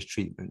you finish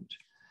treatment.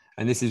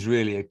 And this is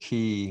really a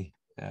key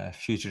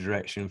future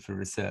direction for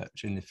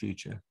research in the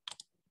future.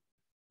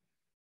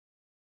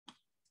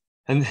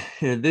 And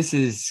this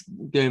is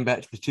going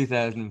back to the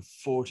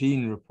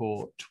 2014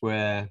 report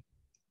where,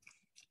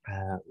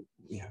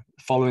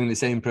 following the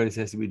same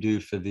process that we do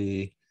for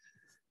the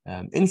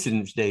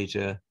incidence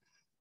data,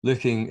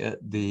 looking at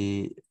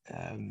the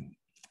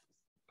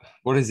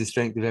what is the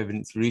strength of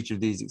evidence for each of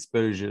these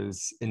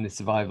exposures in the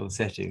survival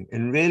setting,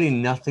 and really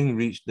nothing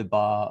reached the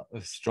bar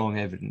of strong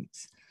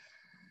evidence.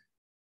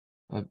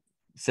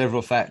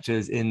 Several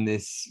factors in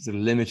this sort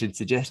of limited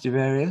suggestive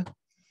area,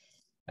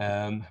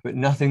 but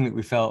nothing that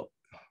we felt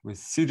was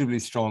suitably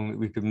strong that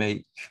we could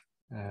make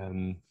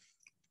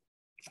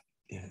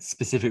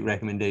specific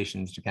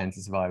recommendations to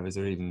cancer survivors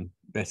or even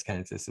breast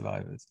cancer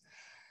survivors.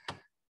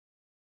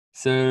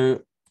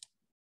 So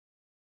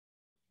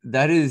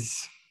that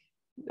is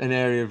an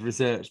area of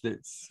research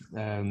that's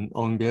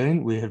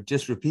ongoing. We have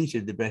just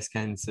repeated the breast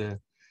cancer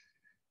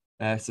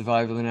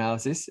survival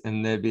analysis,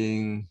 and they've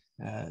been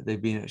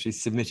actually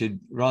submitted,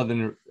 rather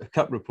than a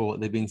CUP report,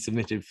 they've been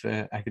submitted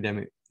for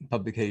academic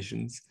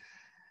publications.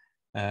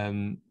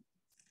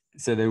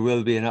 So there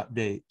will be an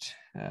update,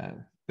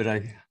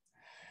 but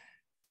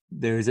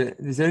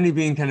there's only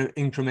been kind of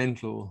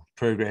incremental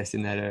progress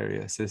in that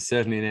area. So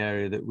certainly an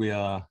area that we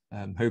are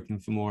hoping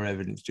for more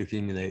evidence to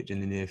accumulate in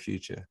the near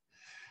future.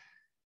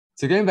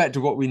 So going back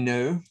to what we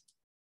know,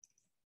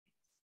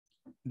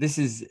 this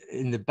is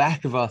in the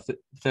back of our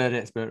third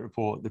expert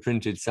report, the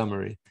printed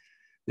summary.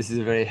 This is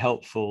a very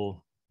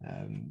helpful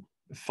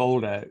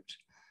fold out.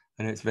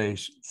 I know it's very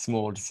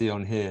small to see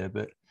on here,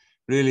 but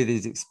really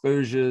these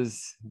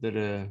exposures that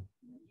are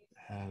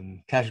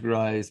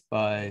categorized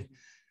by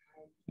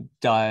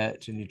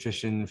diet and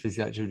nutrition,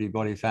 physical activity,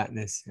 body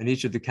fatness, and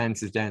each of the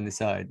cancers down the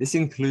side. This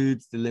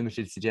includes the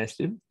limited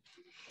suggestive.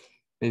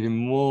 Maybe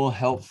more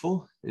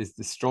helpful is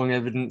the strong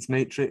evidence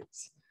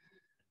matrix,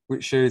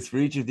 which shows for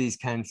each of these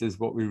cancers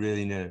what we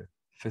really know.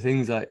 For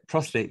things like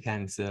prostate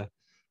cancer,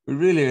 we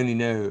really only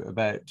know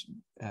about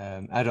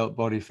adult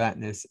body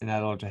fatness and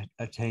adult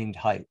attained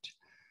height.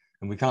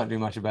 And we can't do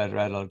much about our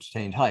adult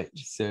attained height.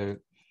 So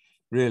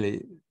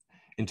really,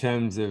 in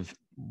terms of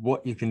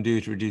what you can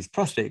do to reduce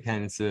prostate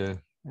cancer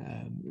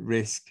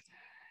risk,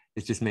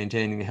 it's just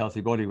maintaining a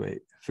healthy body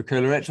weight. For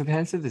colorectal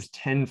cancer, there's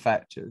 10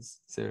 factors.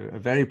 So a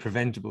very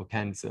preventable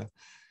cancer,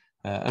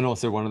 and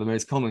also one of the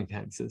most common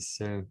cancers.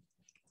 So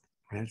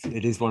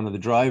it is one of the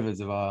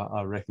drivers of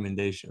our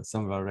recommendations,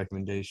 some of our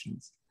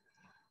recommendations.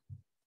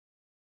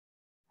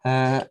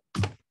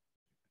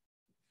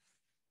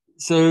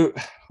 So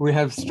we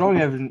have strong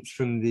evidence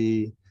from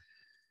the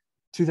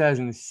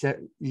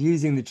 2007,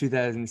 using the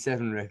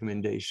 2007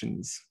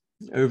 recommendations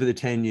over the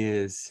 10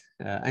 years,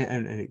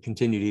 and it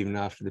continued even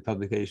after the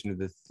publication of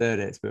the third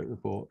expert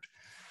report.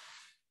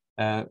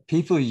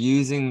 People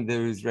using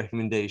those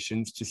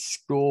recommendations to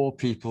score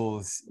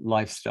people's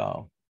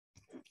lifestyle.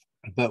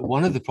 But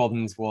one of the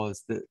problems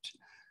was that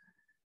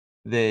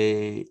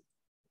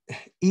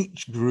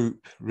each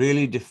group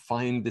really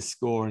defined the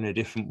score in a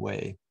different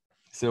way.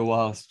 So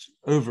whilst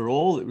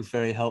overall it was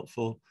very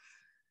helpful,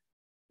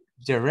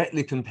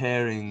 directly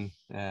comparing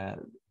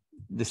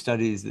the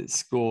studies that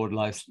scored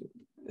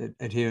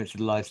adherence to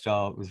the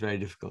lifestyle was very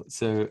difficult.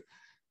 So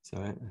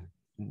I didn't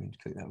mean to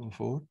click that one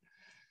forward.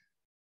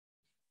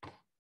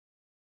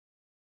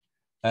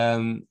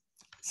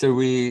 So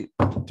we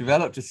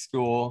developed a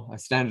score, a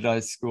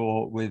standardized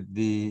score with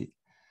the,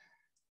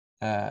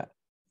 I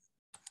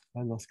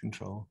lost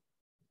control.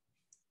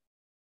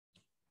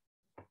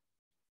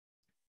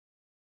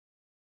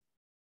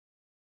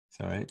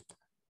 sorry.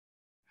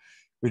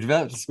 We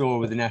developed a score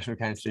with the National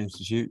Cancer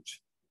Institute.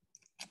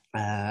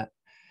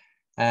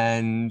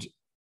 And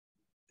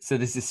so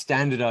this is a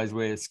standardized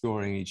way of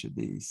scoring each of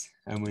these.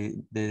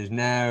 And there's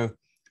now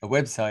a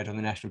website on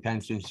the National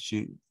Cancer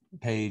Institute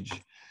page,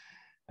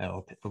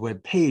 or a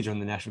web page on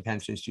the National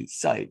Cancer Institute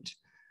site,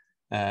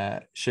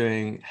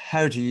 showing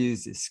how to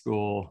use this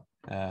score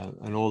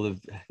and all of,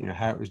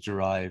 how it was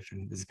derived.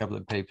 And there's a couple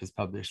of papers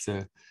published.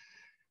 So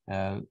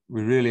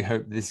we really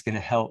hope this is going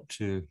to help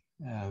to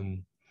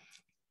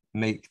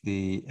make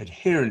the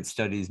adherence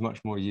studies much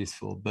more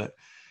useful, but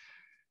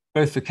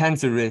both for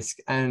cancer risk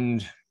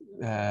and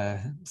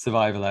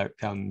survival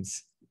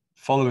outcomes,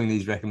 following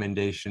these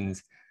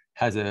recommendations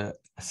has a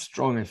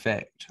strong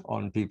effect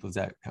on people's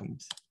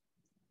outcomes.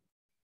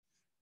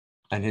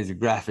 And here's a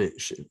graphic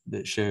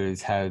that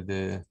shows how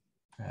the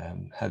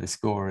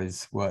score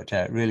is worked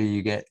out. Really,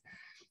 you get,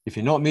 if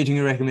you're not meeting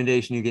a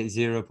recommendation, you get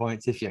 0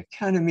 points. If you're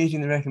kind of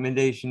meeting the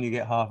recommendation, you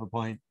get half a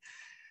point.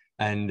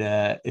 And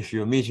if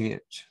you're meeting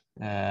it,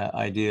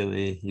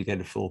 ideally, you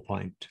get a full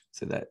point.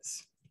 So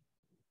that's,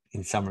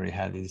 in summary,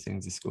 how these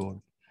things are scored.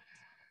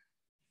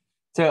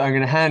 So I'm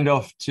going to hand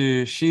off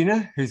to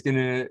Sheena, who's going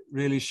to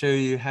really show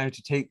you how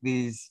to take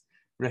these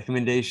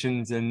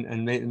recommendations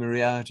and make them a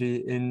reality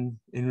in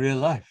real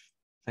life.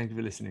 Thank you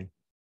for listening.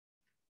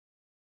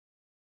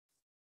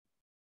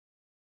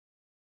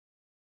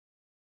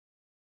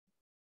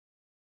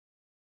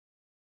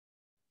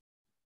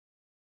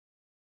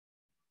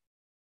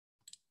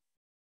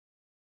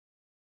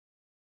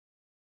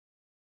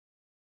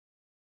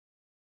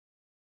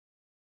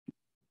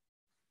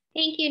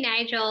 Thank you,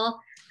 Nigel.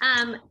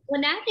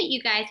 Well, now that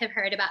you guys have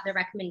heard about the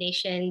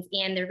recommendations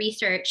and the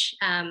research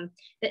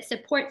that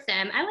supports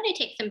them, I want to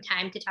take some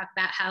time to talk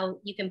about how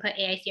you can put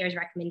AICR's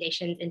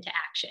recommendations into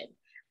action.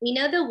 We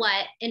know the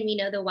what and we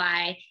know the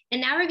why, and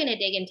now we're going to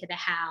dig into the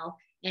how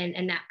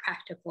and that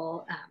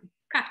practical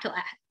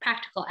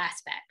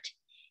aspect.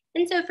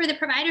 And so for the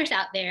providers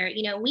out there,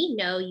 we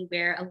know you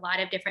wear a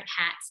lot of different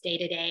hats day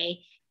to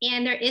day,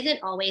 and there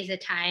isn't always a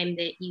time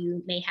that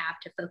you may have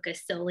to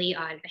focus solely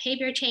on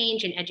behavior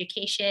change and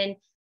education.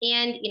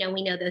 And,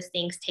 we know those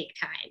things take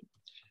time.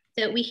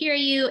 So we hear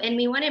you and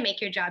we want to make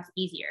your jobs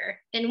easier.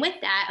 And with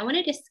that, I want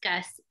to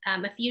discuss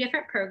a few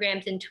different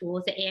programs and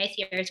tools that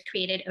AICR has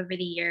created over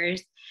the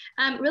years,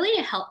 really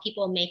to help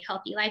people make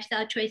healthy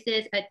lifestyle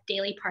choices a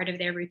daily part of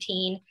their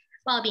routine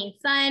while being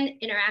fun,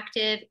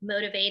 interactive,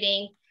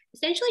 motivating,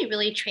 essentially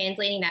really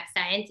translating that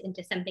science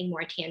into something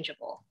more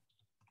tangible.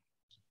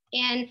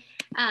 And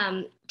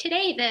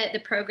today, the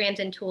programs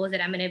and tools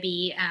that I'm going to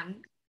be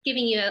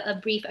giving you a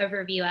brief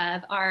overview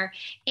of are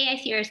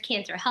AICR's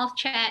Cancer Health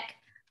Check,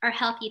 our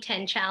Healthy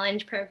 10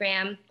 Challenge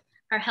program,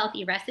 our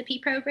Healthy Recipe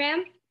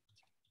program,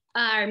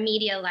 our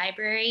media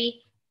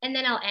library, and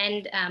then I'll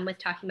end with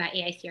talking about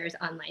AICR's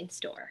online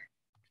store.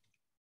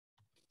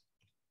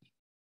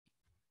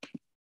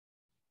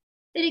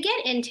 So to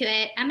get into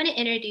it, I'm going to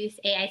introduce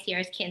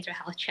AICR's Cancer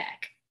Health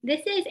Check.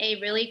 This is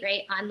a really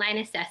great online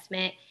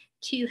assessment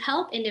to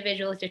help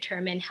individuals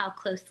determine how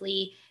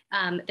closely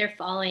they're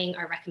following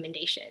our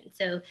recommendations.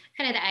 So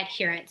kind of the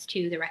adherence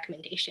to the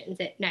recommendations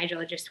that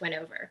Nigel just went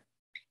over.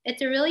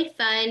 It's a really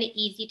fun,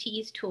 easy to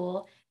use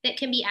tool that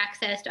can be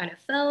accessed on a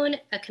phone,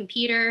 a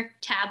computer,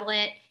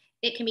 tablet.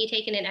 It can be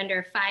taken in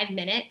under 5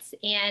 minutes,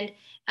 and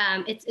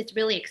it's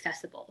really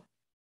accessible.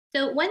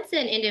 So once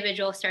an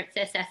individual starts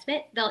the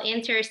assessment, they'll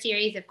answer a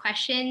series of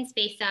questions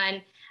based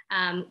on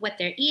what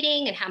they're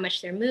eating and how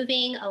much they're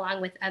moving,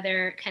 along with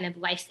other kind of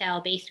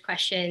lifestyle-based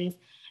questions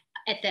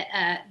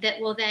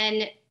that will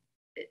then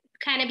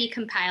kind of be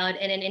compiled,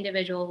 and an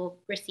individual will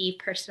receive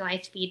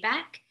personalized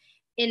feedback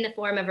in the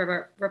form of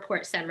a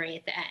report summary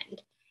at the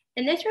end.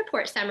 And this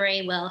report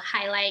summary will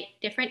highlight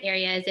different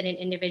areas that an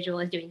individual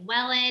is doing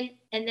well in,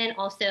 and then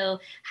also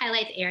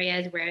highlight the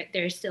areas where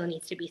there still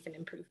needs to be some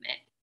improvement.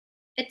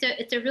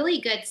 It's a really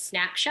good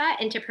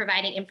snapshot into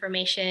providing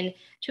information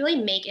to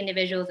really make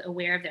individuals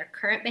aware of their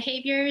current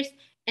behaviors,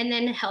 and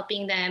then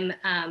helping them,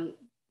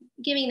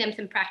 giving them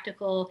some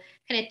practical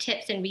kind of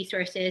tips and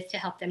resources to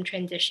help them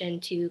transition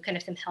to kind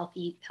of some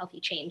healthy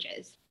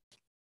changes.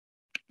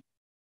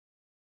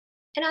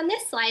 And on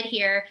this slide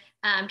here,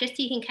 just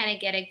so you can kind of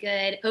get a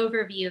good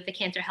overview of the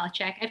Cancer Health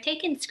Check, I've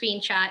taken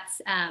screenshots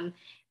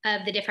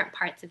of the different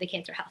parts of the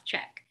Cancer Health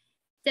Check.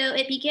 So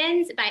it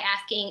begins by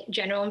asking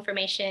general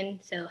information,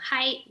 so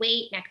height,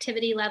 weight, and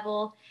activity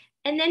level,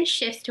 and then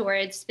shifts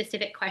towards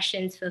specific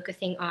questions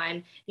focusing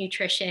on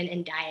nutrition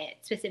and diet,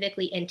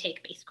 specifically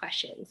intake-based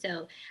questions.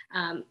 So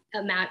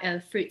amount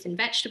of fruits and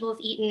vegetables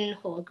eaten,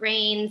 whole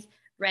grains,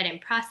 red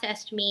and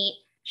processed meat,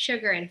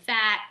 sugar and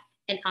fat,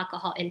 and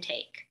alcohol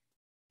intake.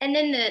 And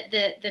then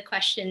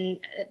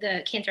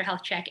the Cancer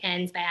Health Check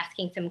ends by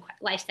asking some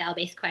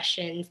lifestyle-based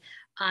questions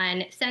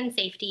on sun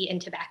safety and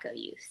tobacco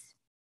use.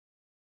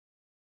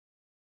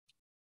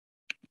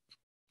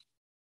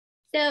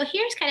 So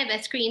here's kind of a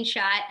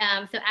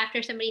screenshot. So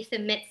after somebody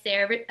submits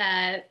their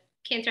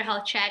Cancer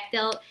Health Check,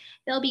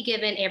 they'll be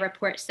given a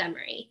report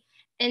summary.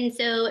 And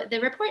so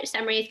the report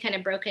summary is kind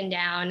of broken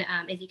down,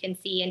 as you can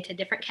see, into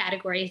different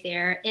categories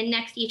there. And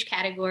next to each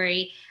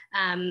category,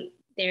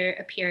 there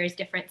appears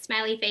different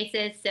smiley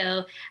faces.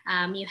 So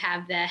you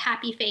have the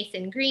happy face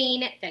in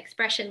green, the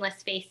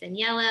expressionless face in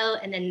yellow,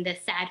 and then the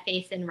sad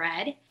face in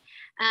red.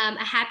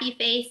 A happy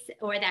face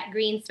or that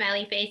green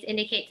smiley face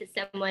indicates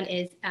that someone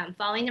is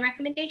following the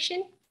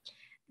recommendation.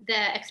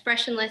 The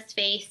expressionless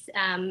face,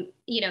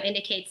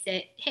 indicates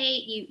that, hey,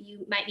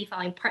 you might be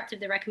following parts of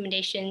the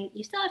recommendation.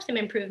 You still have some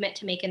improvement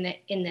to make in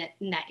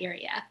that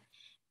area.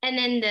 And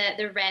then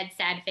the red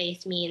sad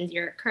face means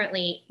you're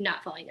currently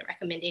not following the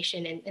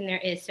recommendation and there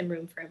is some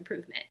room for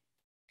improvement.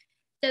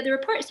 So the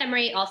report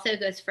summary also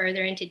goes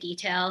further into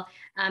detail,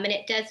 and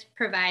it does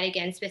provide,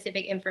 again,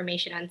 specific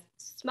information on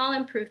small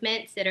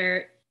improvements that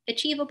are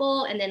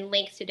achievable, and then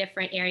links to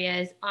different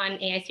areas on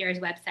AICR's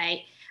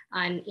website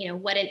on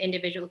what an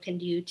individual can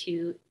do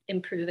to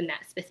improve in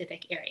that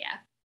specific area.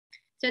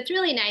 So it's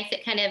really nice.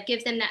 It kind of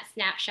gives them that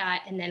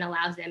snapshot and then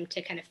allows them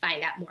to kind of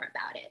find out more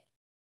about it.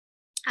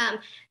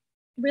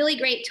 Really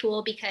great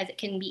tool because it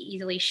can be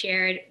easily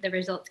shared. The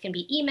results can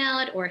be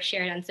emailed or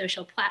shared on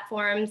social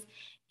platforms.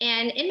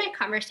 And in my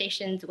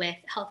conversations with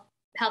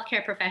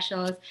healthcare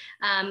professionals,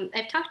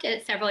 I've talked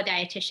to several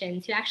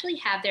dietitians who actually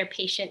have their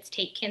patients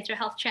take Cancer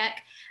Health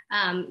Check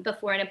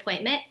before an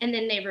appointment, and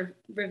then they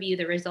review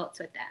the results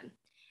with them.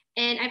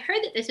 And I've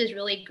heard that this is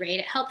really great.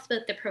 It helps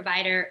both the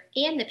provider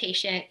and the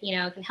patient,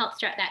 can help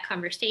start that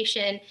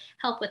conversation,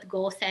 help with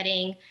goal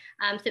setting.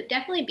 So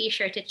definitely be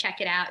sure to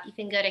check it out. You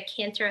can go to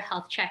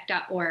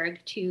cancerhealthcheck.org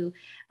to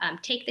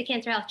take the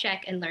Cancer Health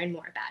Check and learn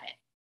more about it.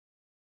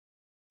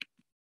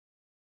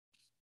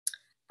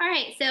 All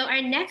right, so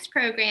our next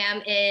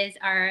program is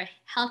our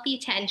Healthy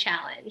 10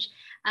 Challenge.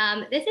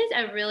 This is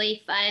a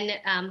really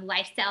fun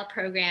lifestyle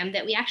program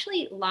that we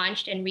actually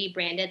launched and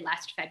rebranded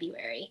last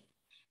February.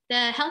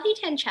 The Healthy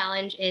 10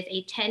 Challenge is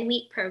a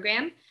 10-week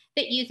program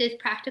that uses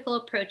practical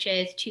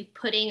approaches to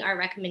putting our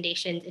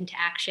recommendations into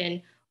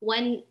action,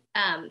 one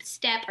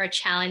step or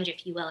challenge,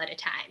 if you will, at a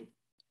time.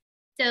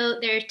 So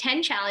there's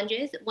 10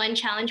 challenges, one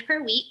challenge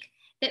per week,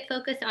 that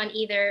focus on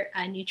either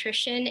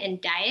nutrition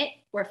and diet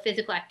or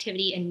physical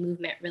activity and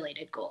movement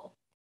related goal.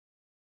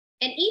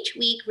 And each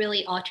week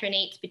really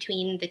alternates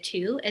between the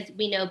two, as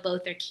we know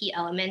both are key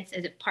elements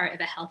as a part of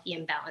a healthy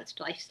and balanced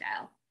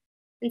lifestyle.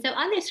 And so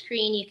on the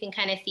screen, you can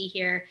kind of see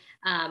here,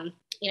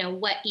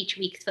 what each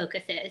week's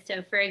focus is.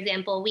 So for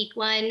example, week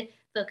 1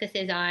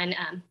 focuses on,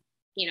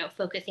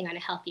 focusing on a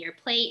healthier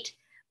plate.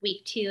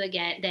 Week 2,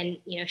 again, then,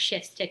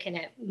 shifts to kind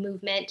of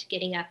movement,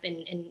 getting up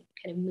and kind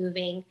of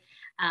moving,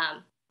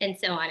 and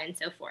so on and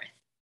so forth.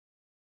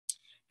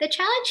 The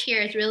challenge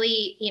here is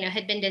really,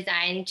 had been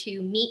designed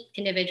to meet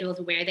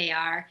individuals where they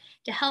are,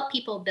 to help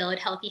people build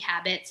healthy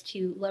habits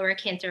to lower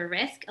cancer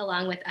risk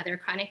along with other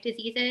chronic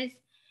diseases.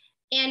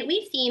 And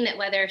we've seen that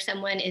whether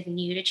someone is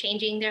new to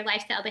changing their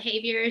lifestyle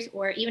behaviors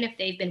or even if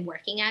they've been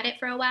working at it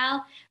for a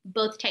while,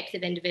 both types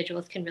of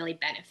individuals can really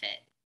benefit.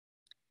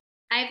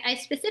 I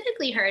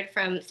specifically heard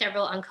from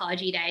several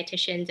oncology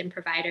dietitians and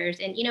providers,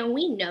 and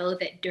we know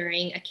that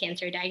during a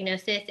cancer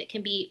diagnosis, it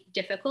can be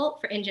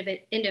difficult for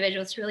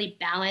individuals to really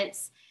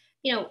balance,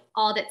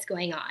 all that's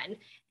going on.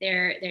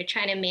 They're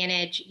trying to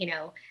manage,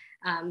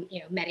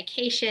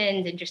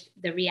 medications and just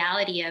the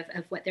reality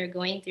of what they're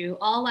going through,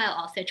 all while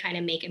also trying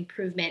to make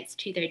improvements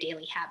to their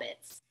daily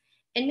habits.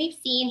 And we've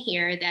seen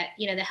here that,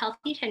 the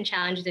Healthy 10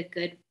 Challenge is a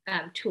good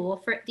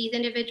tool for these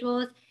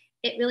individuals.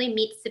 It really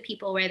meets the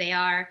people where they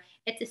are.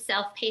 It's a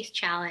self-paced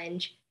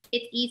challenge.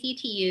 It's easy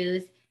to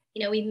use.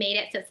 We've made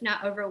it so it's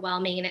not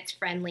overwhelming and it's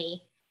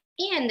friendly.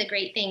 And the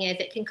great thing is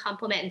it can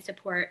complement and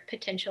support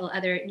potential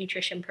other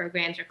nutrition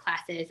programs or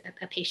classes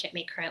a patient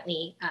may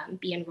currently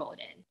be enrolled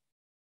in.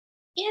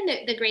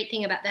 And the great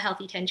thing about the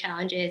Healthy 10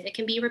 Challenge is it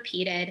can be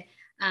repeated.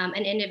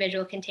 An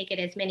individual can take it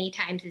as many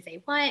times as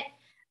they want.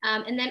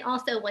 And then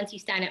also once you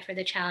sign up for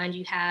the challenge,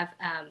 you have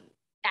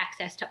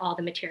access to all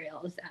the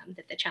materials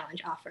that the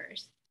challenge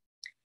offers.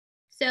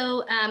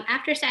 So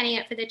after signing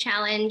up for the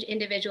challenge,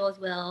 individuals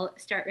will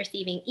start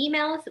receiving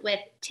emails with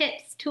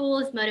tips,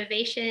 tools,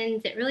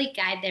 motivations that really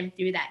guide them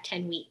through that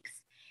 10 weeks.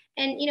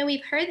 And,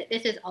 we've heard that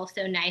this is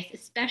also nice,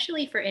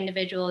 especially for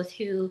individuals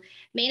who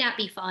may not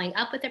be following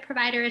up with a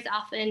provider as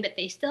often, but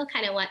they still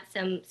kind of want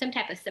some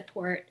type of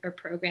support or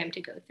program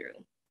to go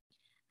through.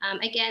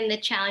 Again, the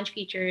challenge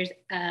features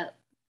a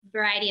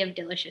variety of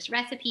delicious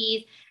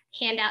recipes,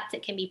 handouts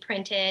that can be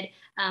printed,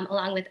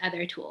 along with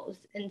other tools.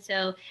 And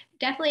so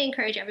definitely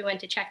encourage everyone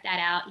to check that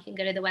out. You can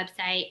go to the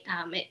website.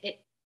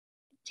 It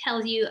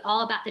tells you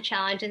all about the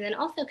challenge. And then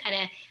also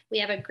we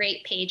have a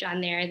great page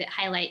on there that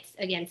highlights,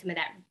 again, some of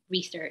that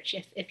research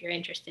if you're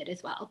interested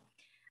as well.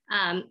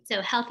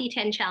 So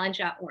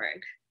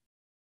healthy10challenge.org.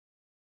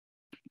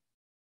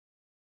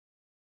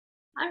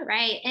 All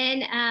right,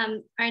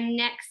 and our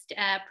next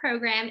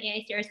program,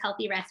 AICR's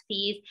Healthy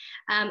Recipes,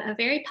 a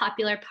very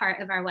popular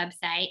part of our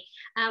website.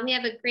 We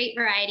have a great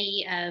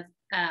variety of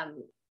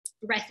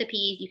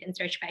recipes. You can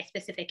search by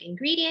specific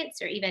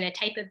ingredients or even a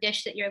type of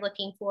dish that you're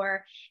looking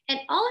for. And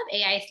all of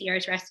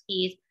AICR's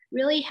recipes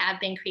really have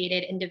been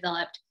created and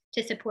developed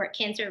to support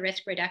cancer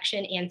risk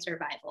reduction and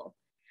survival.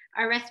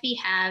 Our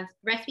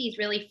recipes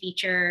really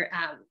feature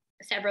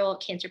several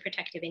cancer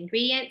protective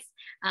ingredients,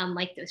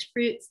 like those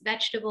fruits,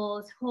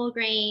 vegetables, whole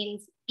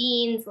grains,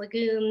 beans,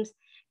 legumes,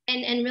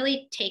 and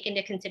really take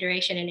into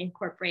consideration and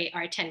incorporate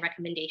our 10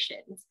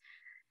 recommendations.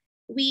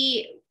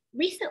 We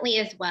recently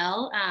as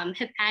well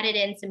have added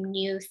in some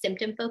new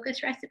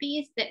symptom-focused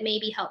recipes that may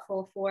be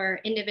helpful for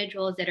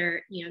individuals that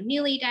are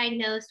newly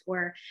diagnosed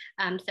or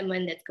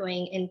someone that's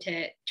going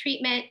into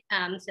treatment.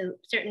 So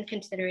certain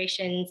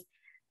considerations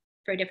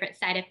for different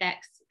side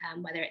effects,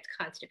 whether it's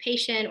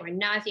constipation or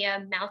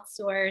nausea, mouth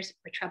sores,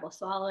 or trouble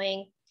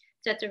swallowing.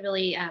 So that's a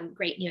really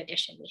great new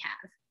addition we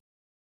have.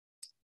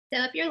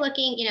 So if you're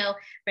looking,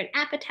 for an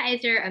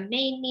appetizer, a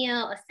main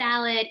meal, a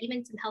salad,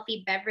 even some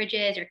healthy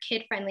beverages or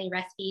kid-friendly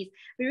recipes,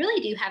 we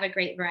really do have a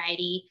great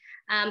variety.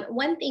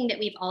 One thing that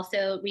we've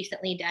also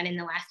recently done in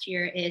the last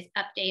year is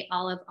update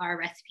all of our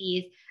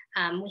recipes.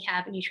 We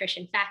have a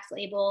nutrition facts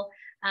label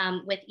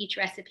with each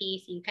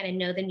recipe, so you kind of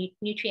know the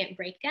nutrient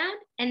breakdown.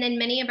 And then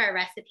many of our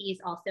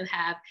recipes also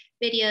have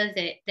videos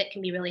that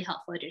can be really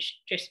helpful to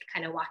just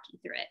kind of walk you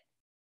through it.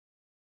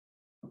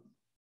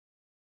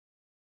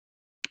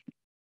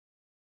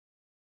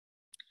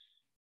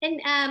 And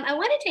I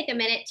want to take a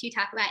minute to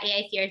talk about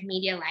AICR's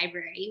media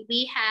library.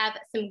 We have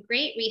some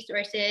great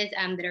resources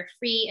that are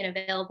free and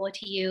available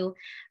to you,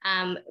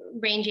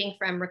 ranging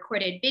from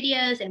recorded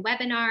videos and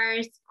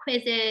webinars,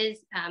 quizzes,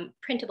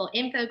 printable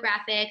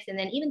infographics, and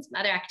then even some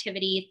other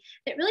activities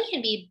that really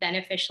can be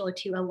beneficial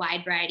to a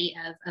wide variety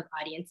of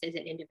audiences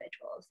and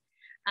individuals.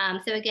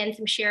 So again,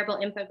 some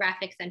shareable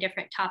infographics on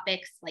different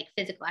topics like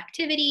physical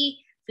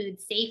activity,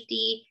 food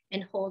safety,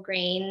 and whole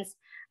grains.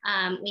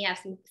 We have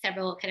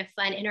several kind of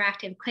fun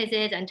interactive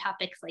quizzes on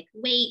topics like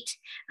weight,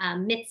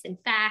 myths and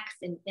facts,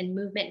 and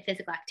movement and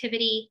physical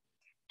activity.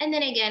 And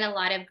then again, a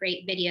lot of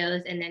great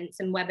videos and then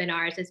some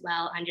webinars as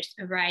well on just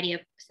a variety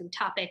of some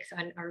topics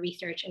on our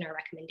research and our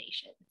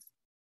recommendations.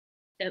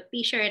 So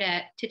be sure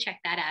to check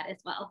that out as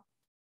well.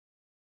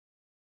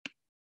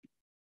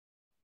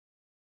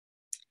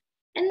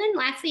 And then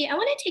lastly, I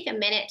want to take a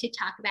minute to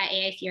talk about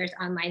AICR's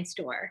online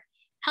store.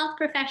 Health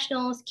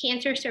professionals,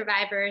 cancer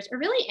survivors, or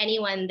really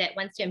anyone that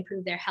wants to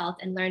improve their health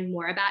and learn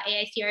more about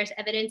AICR's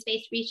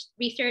evidence-based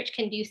research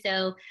can do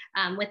so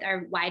with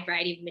our wide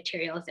variety of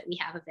materials that we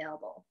have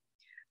available.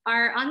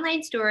 Our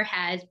online store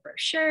has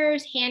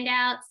brochures,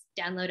 handouts,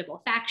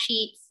 downloadable fact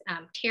sheets,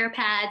 tear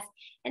pads,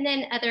 and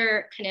then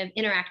other kind of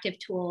interactive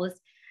tools.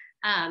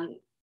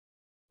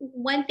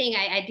 One thing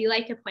I do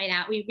like to point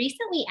out, we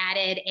recently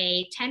added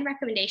a 10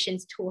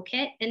 recommendations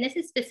toolkit, and this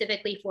is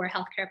specifically for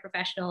healthcare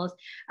professionals,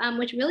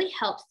 which really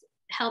helps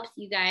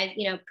you guys,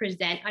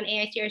 present on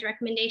AICR's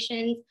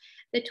recommendations.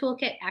 The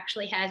toolkit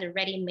actually has a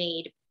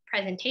ready-made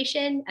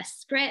presentation, a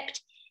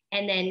script,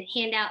 and then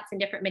handouts and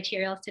different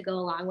materials to go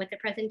along with the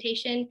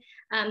presentation.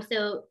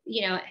 So,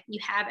 you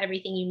have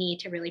everything you need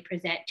to really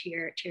present to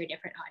your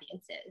different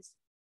audiences.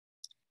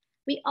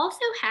 We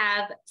also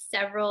have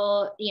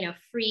several,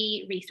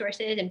 free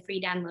resources and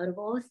free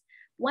downloadables.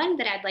 One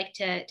that I'd like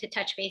to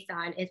touch base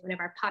on is one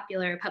of our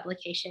popular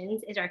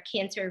publications is our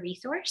cancer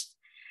resource.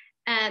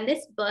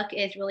 This book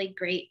is really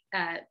great,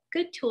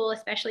 good tool,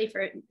 especially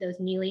for those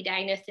newly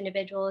diagnosed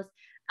individuals.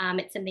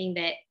 It's something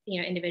that,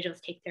 individuals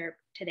take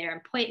to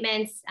their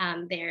appointments.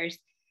 There's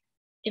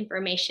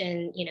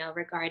information,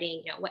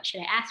 regarding, what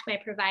should I ask my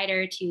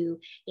provider to,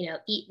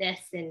 eat this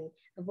and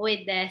avoid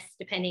this,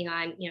 depending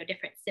on,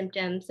 different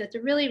symptoms. So it's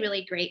a really,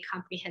 really great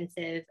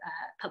comprehensive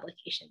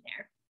publication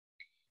there.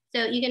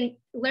 So you can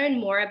learn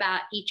more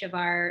about each of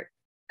our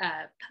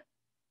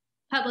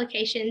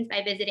publications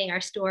by visiting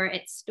our store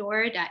at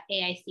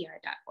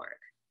store.aicr.org.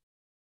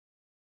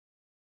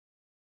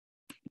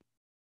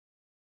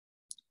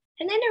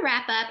 And then to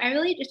wrap up, I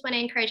really just want to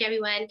encourage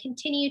everyone,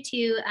 continue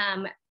to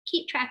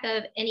keep track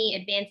of any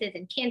advances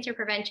in cancer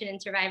prevention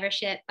and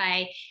survivorship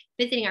by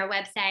visiting our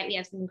website. We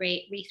have some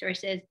great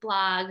resources,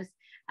 blogs.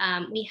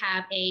 We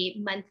have a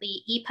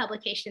monthly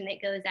e-publication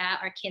that goes out,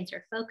 our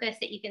Cancer Focus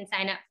that you can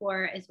sign up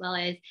for, as well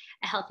as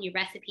a healthy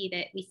recipe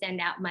that we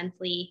send out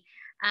monthly.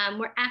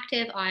 We're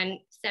active on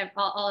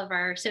all of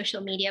our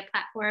social media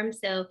platforms,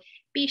 so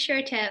be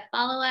sure to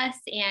follow us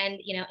and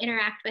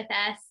interact with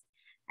us.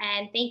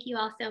 And thank you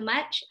all so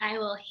much. I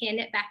will hand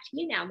it back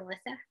to you now,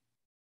 Melissa.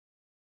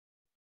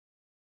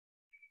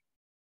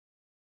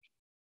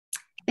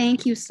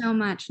 Thank you so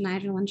much,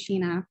 Nigel and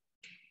Sheena.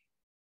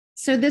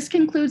 So this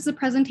concludes the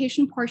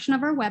presentation portion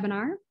of our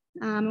webinar,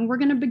 and we're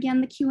going to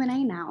begin the Q&A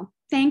now.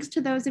 Thanks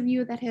to those of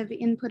you that have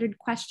inputted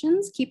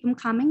questions. Keep them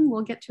coming.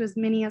 We'll get to as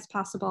many as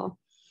possible.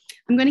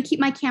 I'm going to keep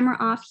my camera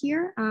off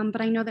here, but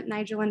I know that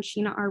Nigel and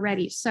Sheena are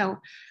ready. So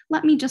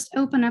let me just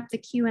open up the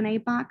Q&A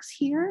box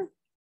here.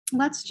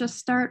 Let's just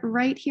start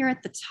right here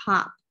at the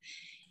top.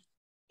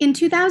 In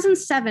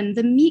 2007,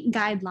 the meat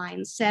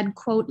guidelines said,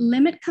 quote,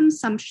 limit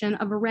consumption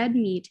of red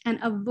meat and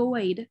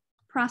avoid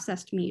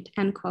processed meat,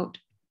 end quote.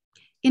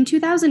 In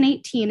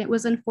 2018, it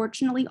was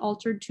unfortunately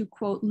altered to,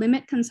 quote,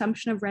 limit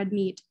consumption of red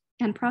meat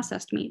and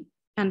processed meat,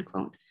 end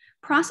quote.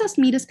 Processed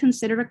meat is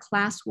considered a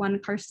class 1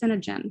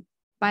 carcinogen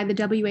by the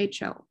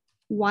WHO.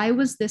 Why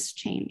was this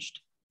changed?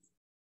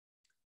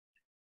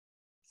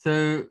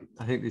 So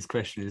I think this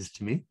question is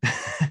to me.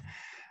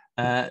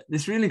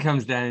 This really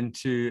comes down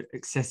to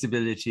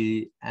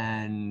accessibility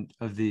and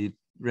of the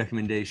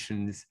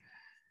recommendations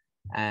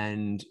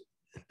and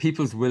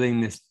people's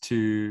willingness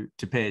to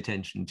pay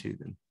attention to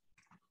them.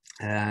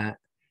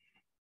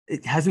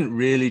 It hasn't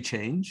really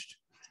changed.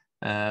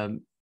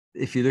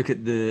 If you look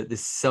at the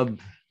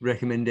sub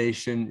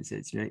recommendation, it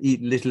says,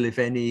 eat little, if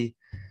any,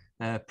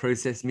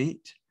 processed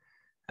meat.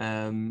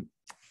 So,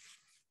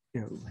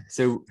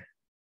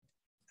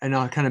 and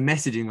our kind of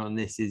messaging on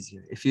this is,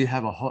 if you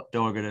have a hot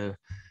dog at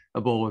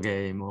a ball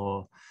game,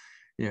 or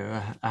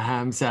a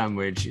ham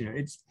sandwich,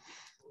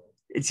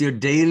 it's your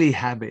daily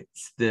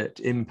habits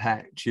that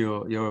impact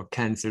your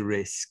cancer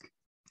risk.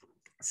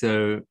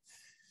 So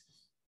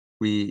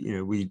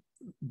we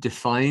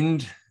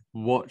defined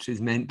what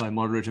is meant by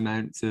moderate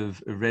amounts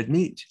of red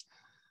meat.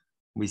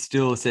 We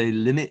still say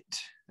limit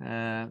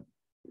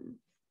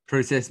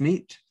processed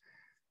meat,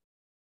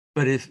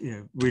 but if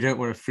we don't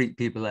want to freak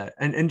people out,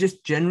 and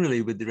just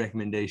generally with the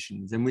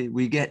recommendations, and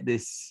we get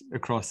this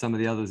across some of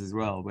the others as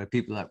well, where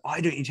people are like,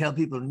 why don't you tell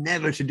people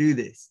never to do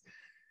this?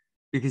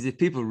 Because if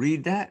people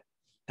read that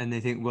and they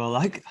think, well,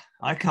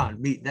 I can't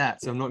meet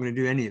that, so I'm not going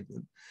to do any of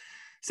them.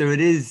 So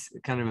it is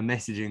kind of a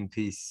messaging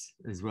piece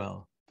as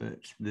well, but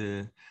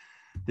the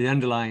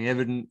underlying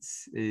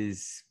evidence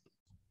is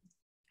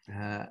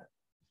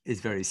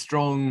very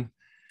strong,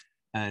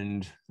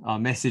 and our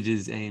message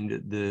is aimed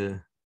at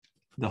the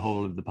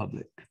whole of the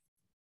public.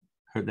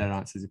 Hope that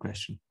answers the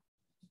question.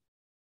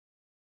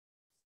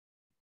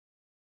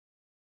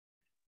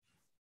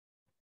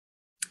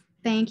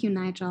 Thank you,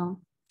 Nigel.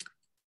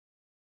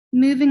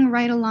 Moving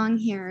right along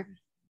here.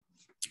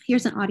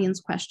 Here's an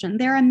audience question.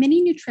 There are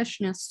many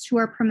nutritionists who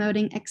are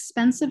promoting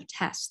expensive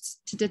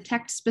tests to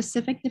detect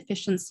specific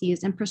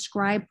deficiencies and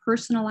prescribe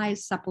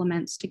personalized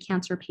supplements to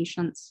cancer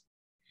patients.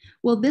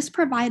 Will this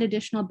provide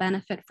additional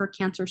benefit for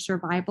cancer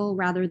survival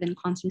rather than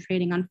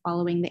concentrating on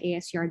following the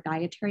AICR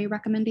dietary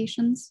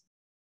recommendations?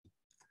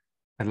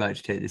 I'd like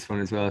to take this one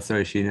as well.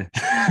 Sorry, Sheena.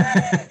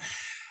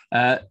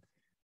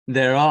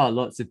 There are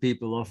lots of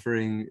people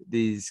offering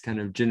these kind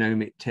of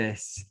genomic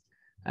tests,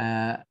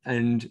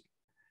 and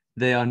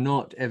they are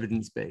not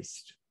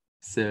evidence-based.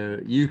 So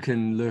you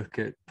can look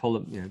at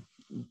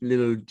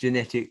little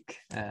genetic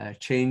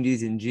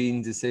changes in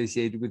genes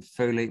associated with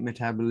folate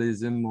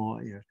metabolism,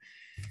 or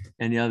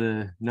any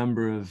other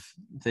number of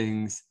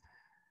things,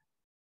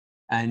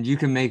 and you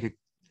can make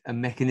a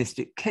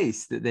mechanistic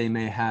case that they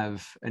may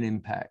have an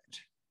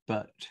impact,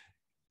 but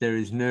there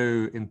is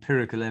no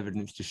empirical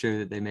evidence to show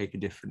that they make a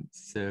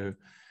difference. So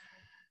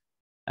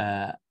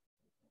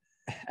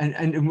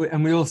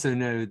and we also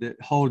know that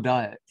whole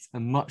diets are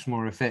much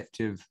more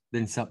effective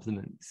than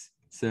supplements.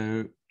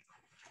 So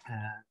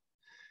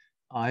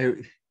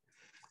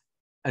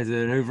as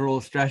an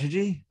overall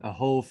strategy, a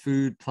whole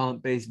food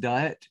plant-based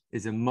diet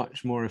is a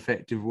much more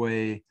effective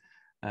way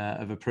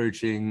of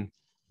approaching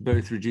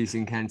both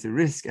reducing cancer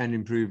risk and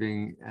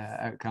improving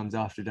outcomes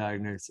after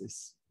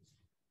diagnosis.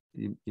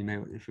 You may,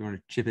 if you want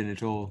to chip in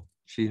at all,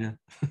 Sheena.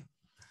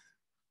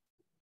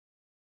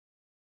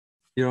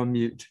 You're on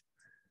mute.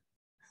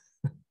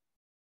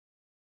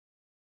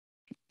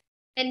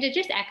 And to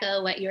just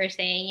echo what you were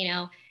saying,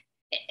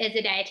 as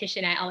a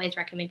dietitian, I always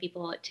recommend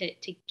people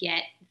to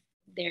get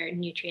their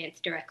nutrients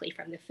directly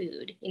from the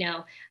food.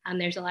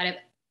 There's a lot of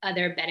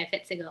other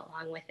benefits that go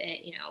along with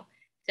it,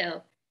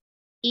 so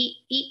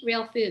eat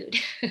real food.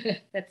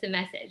 That's the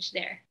message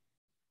there.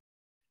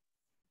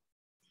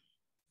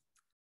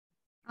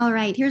 All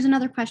right, here's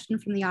another question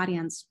from the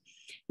audience.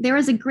 There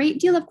is a great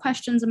deal of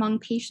questions among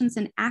patients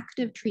in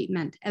active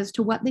treatment as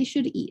to what they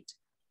should eat,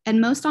 and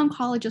most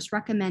oncologists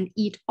recommend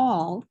eat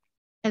all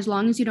as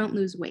long as you don't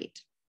lose weight.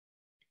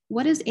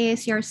 What does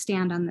AICR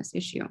stand on this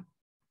issue?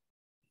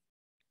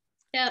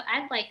 So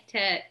I'd like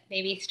to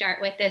maybe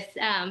start with this.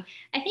 I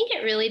think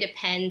it really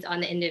depends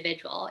on the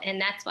individual. And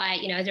that's why,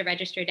 as a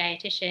registered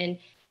dietitian,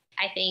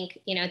 I think,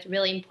 it's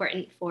really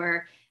important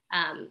for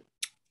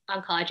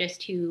oncologists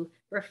to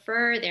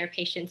refer their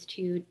patients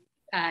to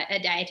a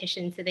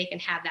dietitian so they can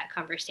have that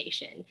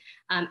conversation.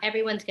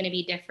 Everyone's going to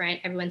be different.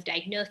 Everyone's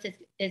diagnosis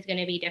is going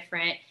to be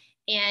different.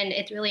 And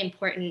it's really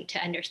important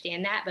to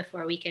understand that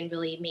before we can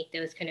really make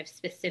those kind of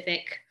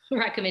specific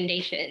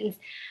recommendations.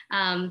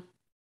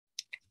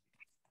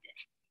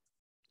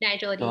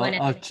 Nigel, do you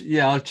want to?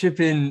 I'll chip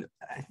in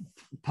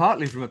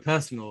partly from a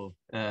personal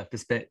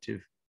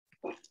perspective.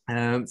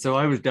 So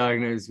I was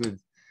diagnosed with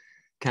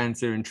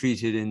cancer and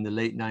treated in the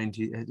late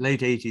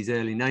 80s,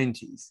 early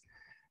 90s,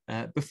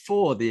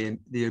 before the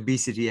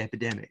obesity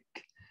epidemic,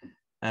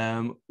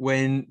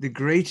 when the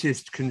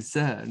greatest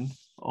concern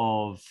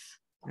of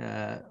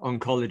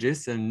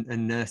oncologists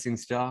and nursing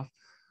staff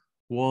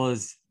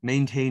was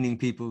maintaining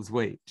people's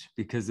weight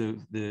because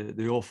of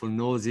the awful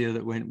nausea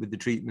that went with the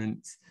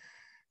treatments,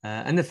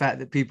 and the fact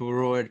that people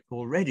were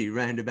already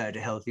round about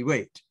a healthy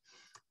weight.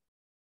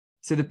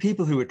 So the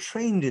people who are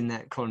trained in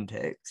that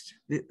context,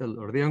 a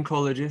lot of the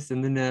oncologists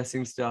and the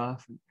nursing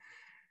staff,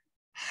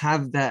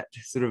 have that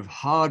sort of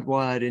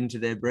hardwired into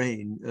their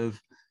brain of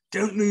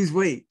don't lose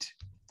weight.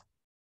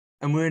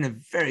 And we're in a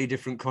very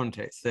different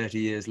context 30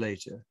 years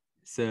later.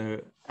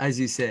 So as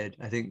you said,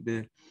 I think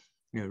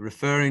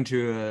referring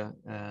to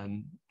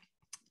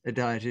a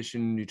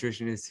dietitian,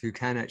 nutritionist who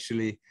can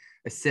actually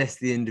assess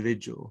the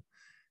individual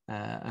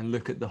and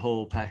look at the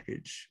whole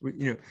package.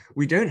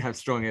 We don't have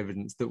strong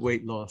evidence that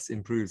weight loss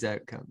improves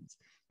outcomes.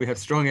 We have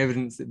strong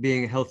evidence that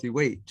being a healthy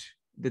weight,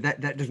 but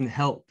that doesn't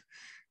help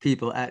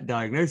people at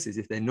diagnosis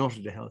if they're not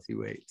at a healthy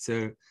weight.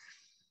 So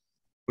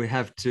we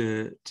have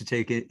to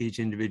take each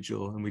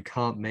individual, and we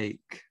can't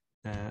make,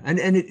 and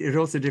it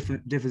also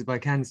differs by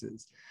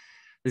cancers.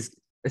 There's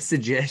a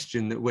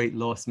suggestion that weight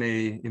loss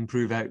may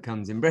improve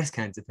outcomes in breast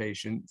cancer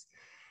patients,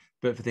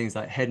 but for things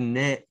like head and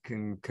neck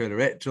and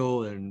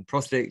colorectal and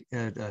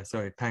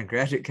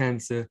pancreatic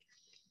cancer,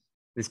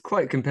 there's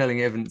quite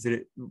compelling evidence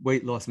that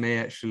weight loss may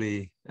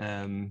actually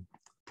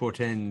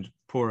portend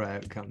poorer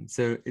outcomes.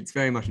 So it's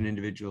very much an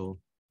individual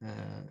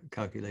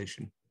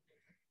calculation.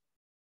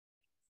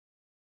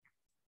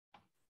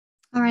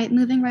 All right,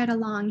 moving right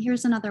along.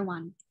 Here's another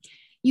one.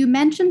 You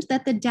mentioned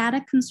that the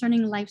data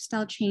concerning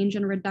lifestyle change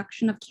and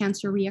reduction of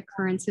cancer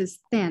reoccurrence is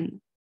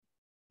thin.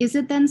 Is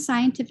it then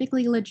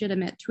scientifically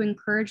legitimate to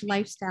encourage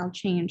lifestyle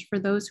change for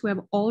those who have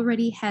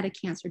already had a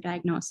cancer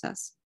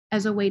diagnosis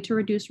as a way to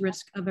reduce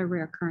risk of a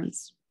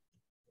reoccurrence?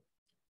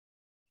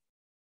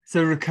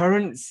 So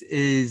recurrence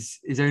is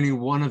only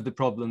one of the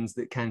problems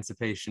that cancer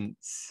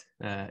patients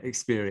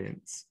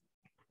experience.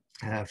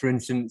 For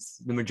instance,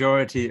 the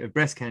majority of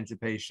breast cancer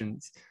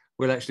patients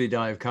will actually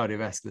die of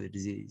cardiovascular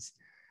disease.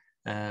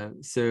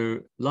 So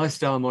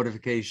lifestyle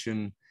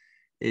modification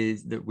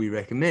is that we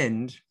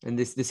recommend, and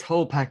this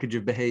whole package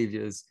of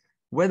behaviors,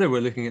 whether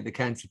we're looking at the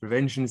cancer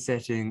prevention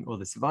setting or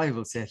the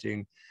survival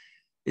setting,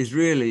 is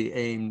really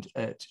aimed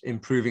at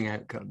improving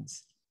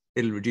outcomes.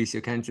 It'll reduce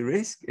your cancer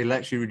risk. It'll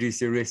actually reduce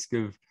your risk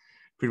of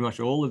pretty much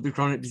all of the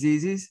chronic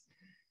diseases,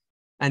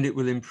 and it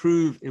will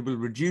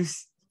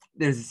reduce,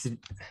 it's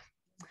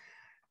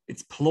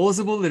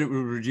plausible that it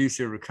will reduce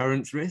your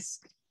recurrence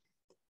risk.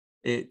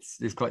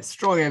 There's quite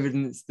strong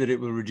evidence that it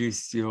will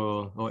reduce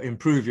or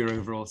improve your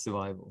overall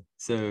survival.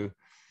 So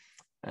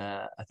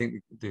I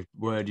think the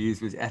word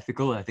used was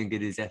ethical. I think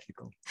it is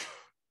ethical.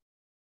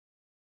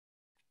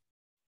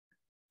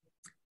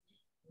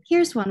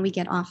 Here's one we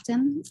get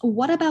often.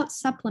 What about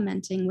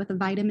supplementing with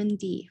vitamin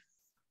D?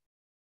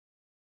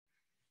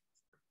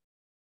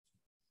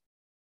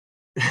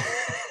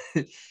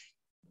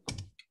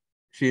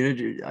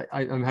 Sheena,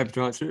 I'm happy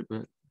to answer it,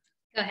 but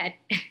go ahead.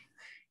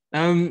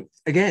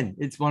 Again,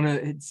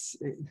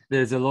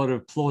 there's a lot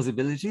of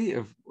plausibility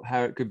of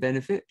how it could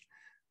benefit,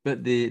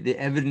 but the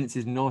evidence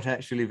is not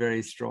actually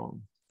very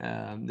strong.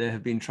 There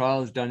have been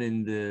trials done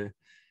in the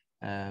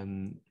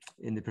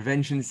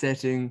prevention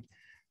setting,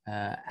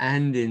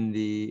 and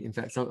in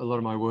fact, a lot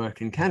of my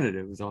work in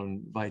Canada was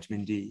on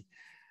vitamin D,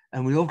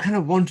 and we all kind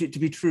of want it to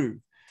be true,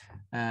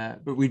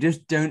 but we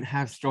just don't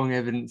have strong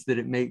evidence that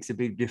it makes a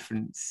big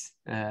difference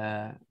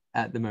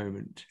at the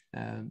moment.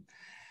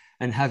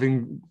 And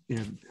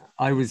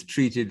I was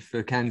treated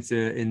for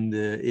cancer in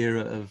the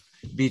era of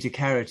beta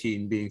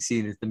carotene being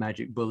seen as the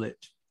magic bullet.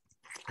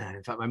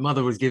 In fact, my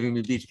mother was giving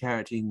me beta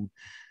carotene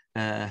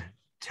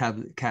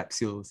tablet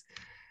capsules.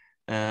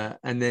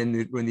 And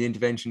then when the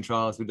intervention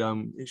trials were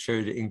done, it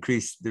showed it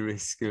increased the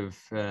risk of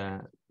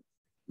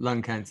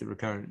lung cancer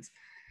recurrence.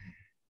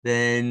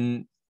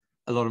 Then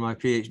a lot of my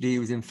PhD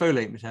was in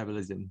folate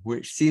metabolism,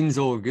 which seems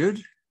all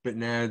good, but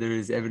now there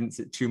is evidence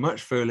that too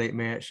much folate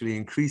may actually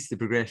increase the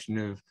progression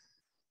of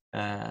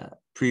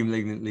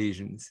pre-malignant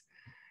lesions.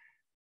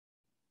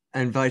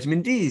 And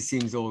vitamin D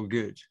seems all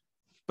good,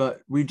 but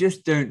we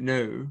just don't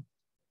know,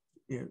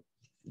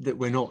 that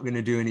we're not going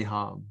to do any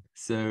harm.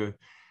 So,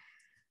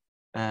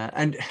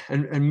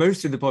 and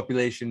most of the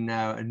population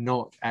now are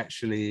not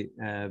actually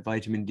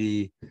vitamin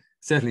D,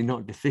 certainly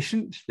not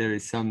deficient. There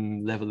is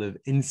some level of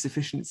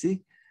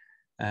insufficiency.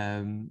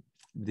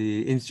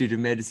 The Institute of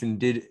Medicine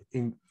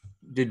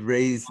did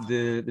raise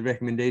the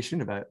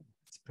recommendation about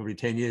probably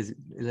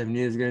 11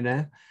 years ago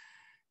now.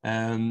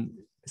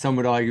 Some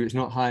would argue it's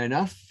not high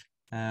enough,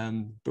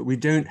 but we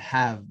don't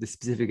have the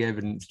specific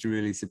evidence to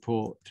really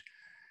support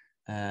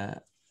a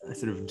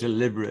sort of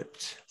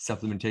deliberate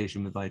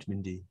supplementation with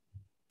vitamin D.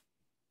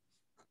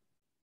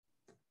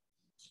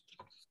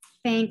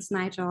 Thanks,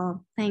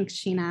 Nigel. Thanks,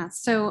 Sheena.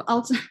 So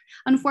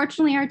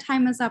unfortunately, our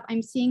time is up.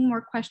 I'm seeing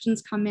more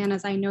questions come in,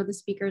 as I know the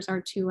speakers are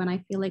too, and I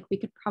feel like we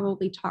could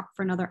probably talk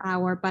for another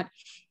hour, but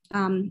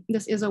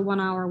this is a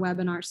 1-hour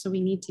webinar, so we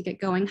need to get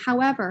going.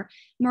 However,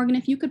 Morgan,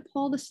 if you could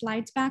pull the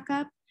slides back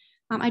up,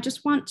 I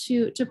just want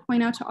to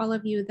point out to all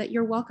of you that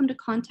you're welcome to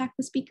contact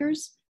the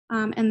speakers,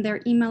 and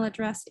their email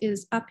address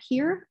is up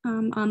here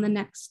on the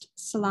next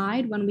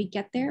slide when we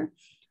get there.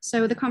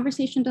 So the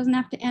conversation doesn't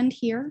have to end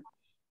here.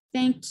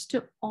 Thanks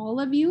to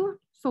all of you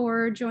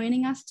for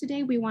joining us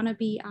today. We want to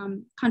be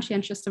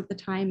conscientious of the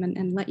time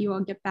and let you all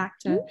get back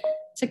to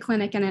to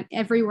clinic and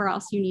everywhere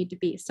else you need to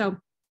be. So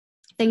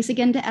thanks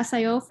again to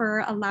SIO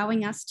for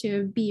allowing us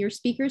to be your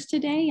speakers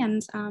today,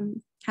 and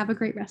have a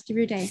great rest of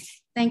your day.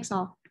 Thanks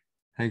all.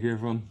 Thank you,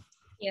 everyone.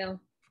 Thank you.